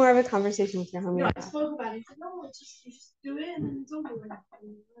 It's probably more of a conversation with your homeo. No, I spoke about it. He said, no, you just do it and then it's over with.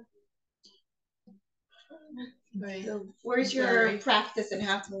 Right. So where's your practice and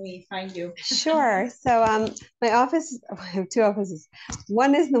how can we find you? Sure. So my office, I have 2 offices.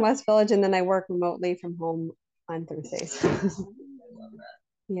 One is in the West Village, and then I work remotely from home on Thursdays. I love that.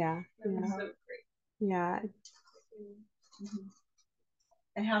 Yeah. That's so great. Yeah.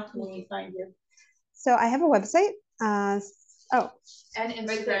 And how can we find you? So I have a website. And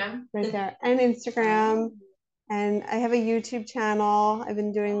Instagram. Right there. And Instagram. And I have a YouTube channel. I've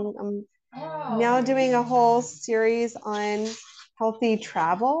been doing now doing a whole series on healthy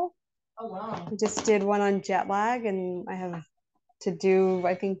travel. Oh wow. I just did one on jet lag, and I have to do,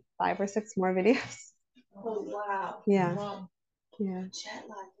 I think, 5 or 6 more videos. Oh wow. Yeah. Wow. Yeah. Jet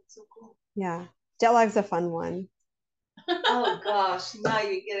lag, that's so cool. Yeah. Jet lag's a fun one. Oh gosh, now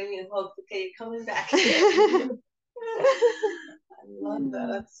you're getting me hooked. Okay, you're coming back. I love that.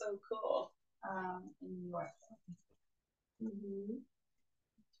 That's so cool. In New York.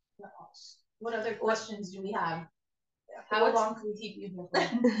 What other questions do we have? Yeah. How long can we keep you here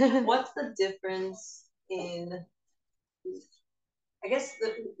for? What's the difference in, I guess,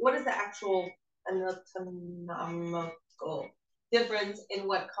 what is the actual anatomical difference in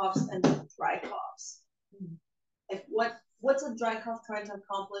wet coughs and dry coughs? Like what's a dry cough trying to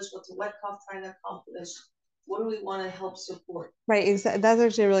accomplish? What's a wet cough trying to accomplish? What do we want to help support? Right, exactly. That's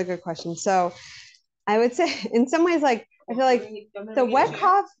actually a really good question. So I would say in some ways, like, I feel like the wet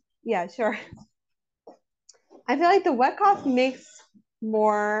cough, yeah, sure. I feel like the wet cough makes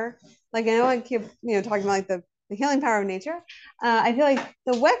more, like, I know I keep, talking about like the healing power of nature. I feel like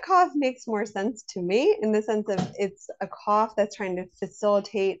the wet cough makes more sense to me, in the sense of it's a cough that's trying to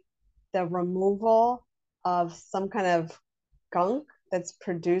facilitate the removal of some kind of gunk that's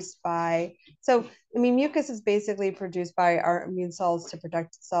produced by, so I mean, mucus is basically produced by our immune cells to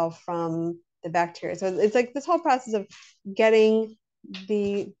protect itself from the bacteria. So it's like this whole process of getting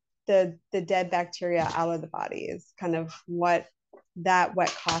the dead bacteria out of the body is kind of what that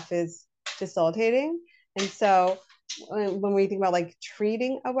wet cough is facilitating. And so when we think about like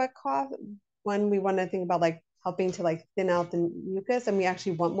treating a wet cough, one, we want to think about like helping to like thin out the mucus, and we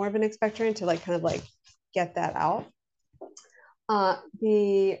actually want more of an expectorant to like kind of like get that out.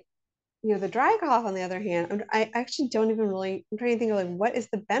 The dry cough, on the other hand, I actually don't even really. I'm trying to think of like what is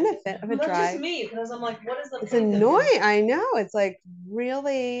the benefit of a dry. That's just me, because I'm like, what is the? It's annoying. I know. It's like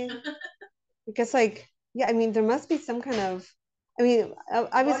really, because like yeah. I mean, there must be some kind of. I mean,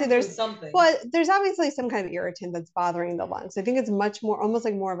 obviously there's something. Well, there's obviously some kind of irritant that's bothering the lungs. I think it's much more, almost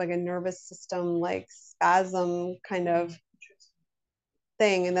like more of like a nervous system, like spasm kind of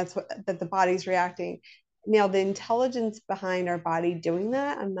thing, and that's what that the body's reacting. Now, the intelligence behind our body doing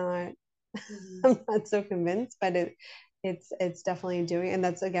that, I'm not so convinced, but it's definitely doing, and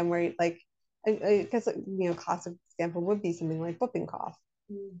that's again where like I guess classic example would be something like whooping cough.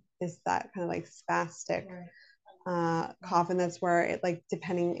 Is that kind of like spastic cough, and that's where it like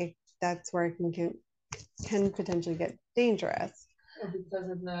that's where it can potentially get dangerous.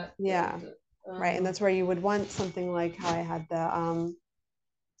 Because of that. Yeah. Right, and that's where you would want something like how I had the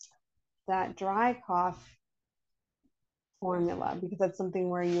that dry cough formula, because that's something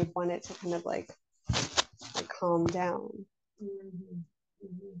where you would want it to kind of like calm down.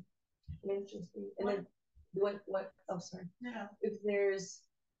 Interesting. And then what oh sorry. No. If there's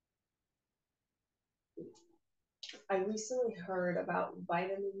I recently heard about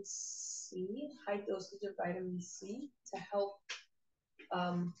vitamin C, high dosage of vitamin C to help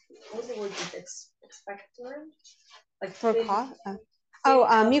what was the word? Expectorant? Like for cough?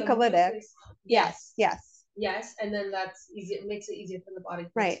 Mucolytic. Yes. Yes, and then that's easy. It makes it easier for the body to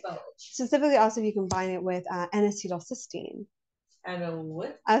expel. Specifically, also if you combine it with N-acetylcysteine. And a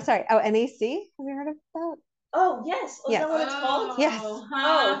what? NAC. Have you heard of that? Oh yes. Is that what it's called? Yes.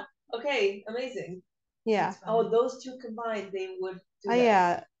 Oh, okay, amazing. Yeah. Oh, those two combined, they would. Do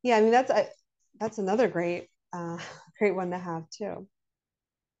that. Yeah. I mean, that's another great one to have too.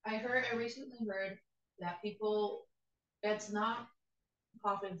 I recently heard that people, it's not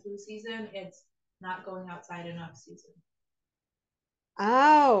cough and flu season, it's not going outside enough season.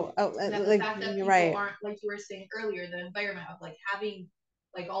 That like the fact that people aren't, like you were saying earlier, the environment of like having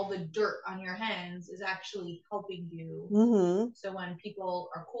like all the dirt on your hands is actually helping you. Mm-hmm. So when people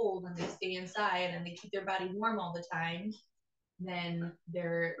are cold and they stay inside and they keep their body warm all the time, then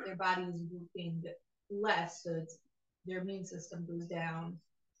their body is working less, so their immune system goes down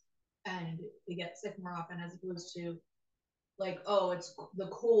and they get sick more often, as opposed to like, oh, it's the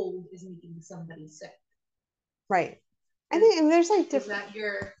cold is making somebody sick. Right. I think, and there's like different. Is that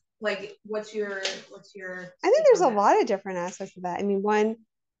your like? What's your? I think there's a lot of different aspects of that. I mean, one,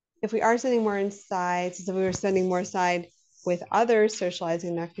 if we are spending more inside, so if we were spending more inside with others,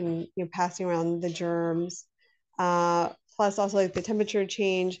 socializing, that can passing around the germs. Plus, also like the temperature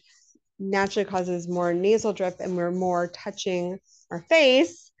change naturally causes more nasal drip, and we're more touching our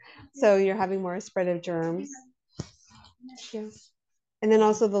face, so you're having more spread of germs. Yeah. And then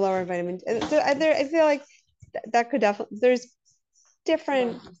also the lower vitamin. So I feel like that could definitely, there's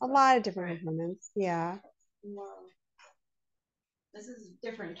a lot of different components. Yeah. Wow. This is a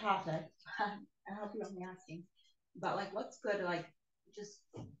different topic. I hope you don't be asking. But like, what's good, like just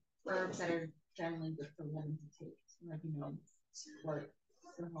herbs that are generally good for women to take, like support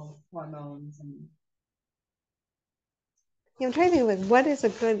their hormones and. Yeah, I'm trying to think like what is a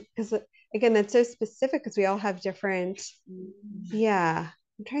good, because again that's so specific because we all have different. Yeah,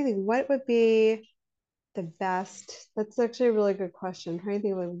 I'm trying to think what would be the best. That's actually a really good question. I'm trying to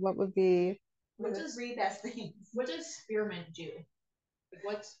think like what would be. What does read best things? What does spearmint do?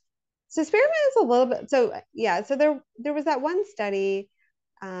 So spearmint is a little bit. So yeah. So there was that one study,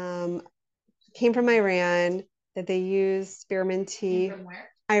 came from Iran, that they used spearmint tea. From where?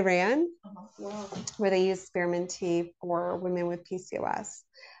 Iran, where they use spearmint tea for women with PCOS.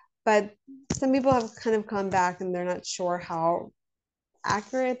 But some people have kind of come back and they're not sure how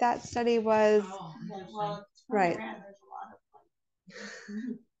accurate that study was. Oh, well, right. Iran, there's a lot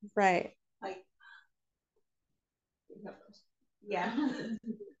of right. Like, yeah.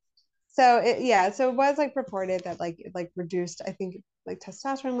 So it was like purported that like it like reduced, I think, like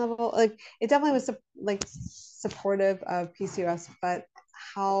testosterone level. Like it definitely was like supportive of PCOS, but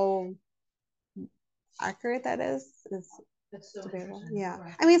how accurate that is so debatable. Yeah,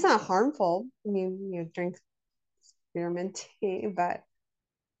 right. I mean it's not harmful. I mean drink spearmint tea, but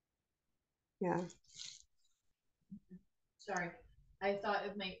yeah. Sorry. I thought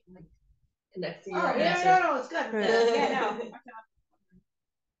it might like next to your Oh, answer. no, it's good. Right. Yeah, no.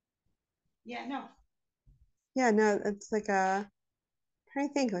 Yeah, no. Yeah, no, it's like I'm trying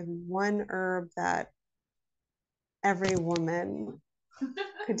to think like one herb that every woman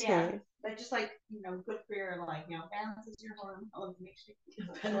could Yeah. take. But just like, good for your balances your hormones,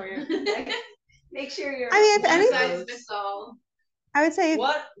 make sure you're I mean, if one size anything, fits all. I would say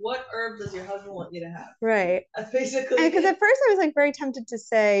what herb does your husband want you to have? right. That's basically Because at first I was like very tempted to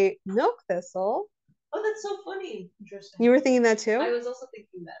say milk thistle. Oh, that's so funny. Interesting. You were thinking that too? I was also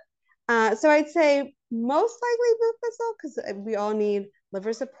thinking that. So I'd say most likely milk thistle because we all need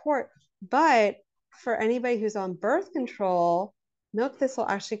liver support. But for anybody who's on birth control, milk thistle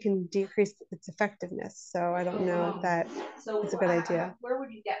actually can decrease its effectiveness. So I don't know if that is a good idea. Where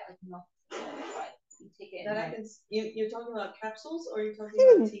would you get milk? You take it. You're talking about capsules or you're talking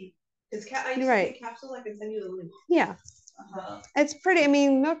about tea? Because I used to take capsules. I can send you the link. Yeah. It's pretty. I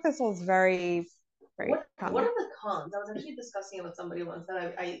mean, milk thistle is very common. What are the cons? I was actually discussing it with somebody once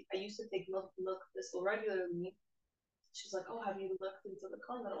that I used to take milk thistle regularly. She's like, "Oh, have you looked into the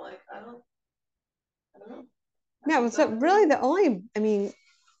cons?" And I'm like, I don't know. No, so really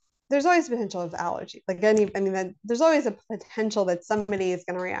there's always potential of allergy. Like there's always a potential that somebody is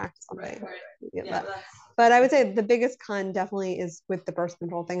going to react to something. Right. Yeah, but I would say the biggest con definitely is with the birth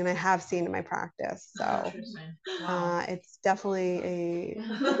control thing, and I have seen in my practice. So it's definitely a.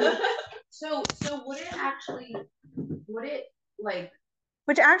 So would it like?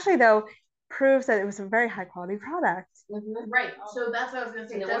 Which actually though proves that it was a very high quality product. Right. So that's what I was gonna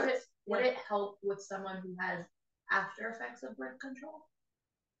say. Would it help with someone who has after effects of birth control?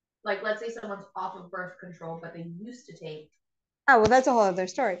 Like, let's say someone's off of birth control, but they used to take. Oh, well, that's a whole other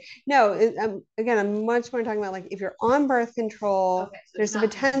story. No, again, I'm much more talking about like if you're on birth control, so there's the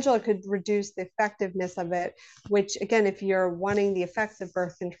potential it could reduce the effectiveness of it, which again, if you're wanting the effects of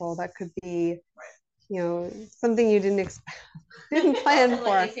birth control, that could be, something you didn't plan for.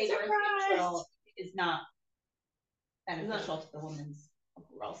 Like they say birth control is not beneficial to the woman's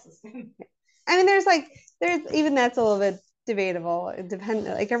overall system. I mean, there's even that's a little bit debatable. It depends,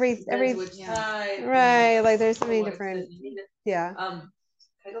 like every right, like there's so many different Can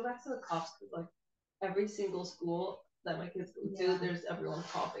I go back to the coughs? Because like every single school that my kids go to, there's everyone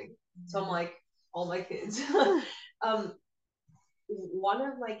coughing. So I'm like, all my kids. One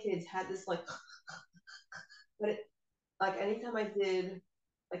of my kids had this but anytime I did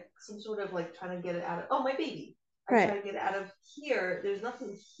like some sort of like trying to get it out of my baby, I try to get it out of here. There's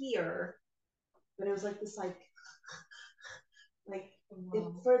nothing here, but it was like this it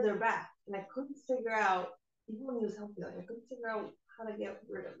further back, and I couldn't figure out, even when he was healthy, I couldn't figure out how to get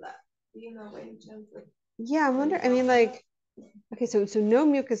rid of that. Do you know by any chance? I wonder. I mean, okay, so no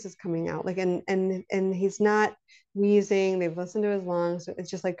mucus is coming out, and he's not wheezing. They've listened to his lungs. So it's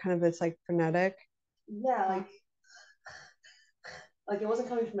just kind of this frenetic. Yeah, like it wasn't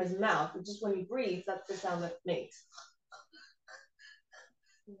coming from his mouth. It's just when he breathes, that's the sound that it makes.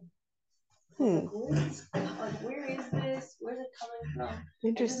 Where is this? Where's it coming from?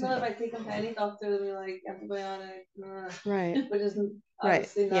 Interesting. I just know if I take him to any doctor, they'll be like antibiotic, right? Which is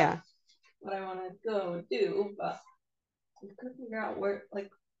obviously not what I want to go do, but I couldn't figure out where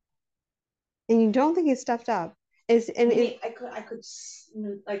And you don't think he's stuffed up? I could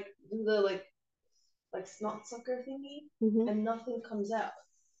do the snot sucker thingy, and nothing comes out.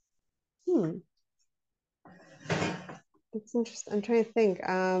 That's interesting. I'm trying to think.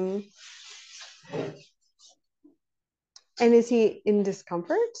 And is he in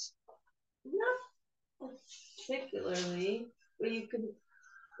discomfort? Not particularly, but you could.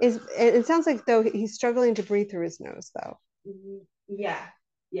 It sounds like though he's struggling to breathe through his nose though.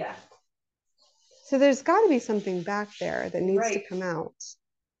 Yeah. So there's got to be something back there that needs to come out.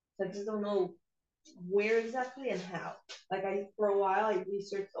 I just don't know where exactly and how. For a while I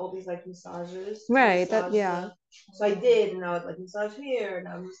researched all these massages. Right. So I did, and I would massage here, and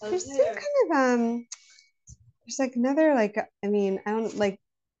I would massage there's there. Some kind of there's another I mean, I don't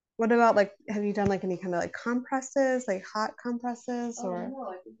what about have you done any kind of compresses, hot compresses or? No,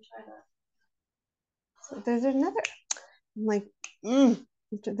 I didn't try that. So there's another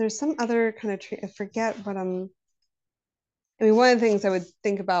there's some other kind of treat. I forget what I mean, one of the things I would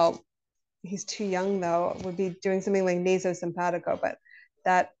think about, he's too young though, would be doing something like nasosympatico, but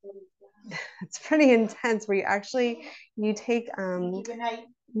it's pretty intense where you take a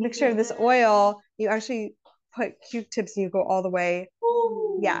mixture of this oil, you actually put Q-tips and you go all the way.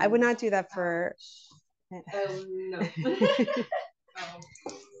 Ooh. Yeah, I would not do that for. No.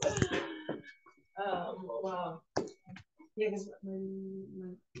 Wow. Yeah, because my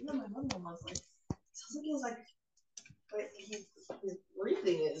mom was sounds like he was his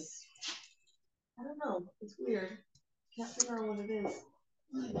breathing is, I don't know, it's weird. Can't figure out what it is.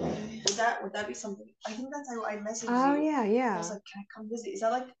 Would that be something? I think that's how I messaged you. Oh yeah. I was like, can I come visit? Is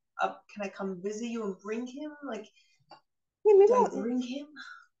that like can I come visit you and bring him? Like, yeah, maybe do I bring him?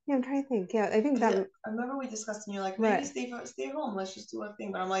 Yeah, I'm trying to think. Yeah, I think that. I remember we discussed, and you're like, maybe stay home. Let's just do our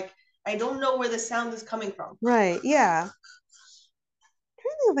thing. But I'm like, I don't know where the sound is coming from. Right. Yeah. I'm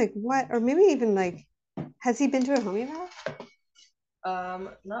trying to think of like what, or maybe even like, has he been to a homeopath?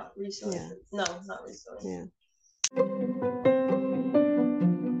 Not recently. Yeah. No, not recently. Yeah.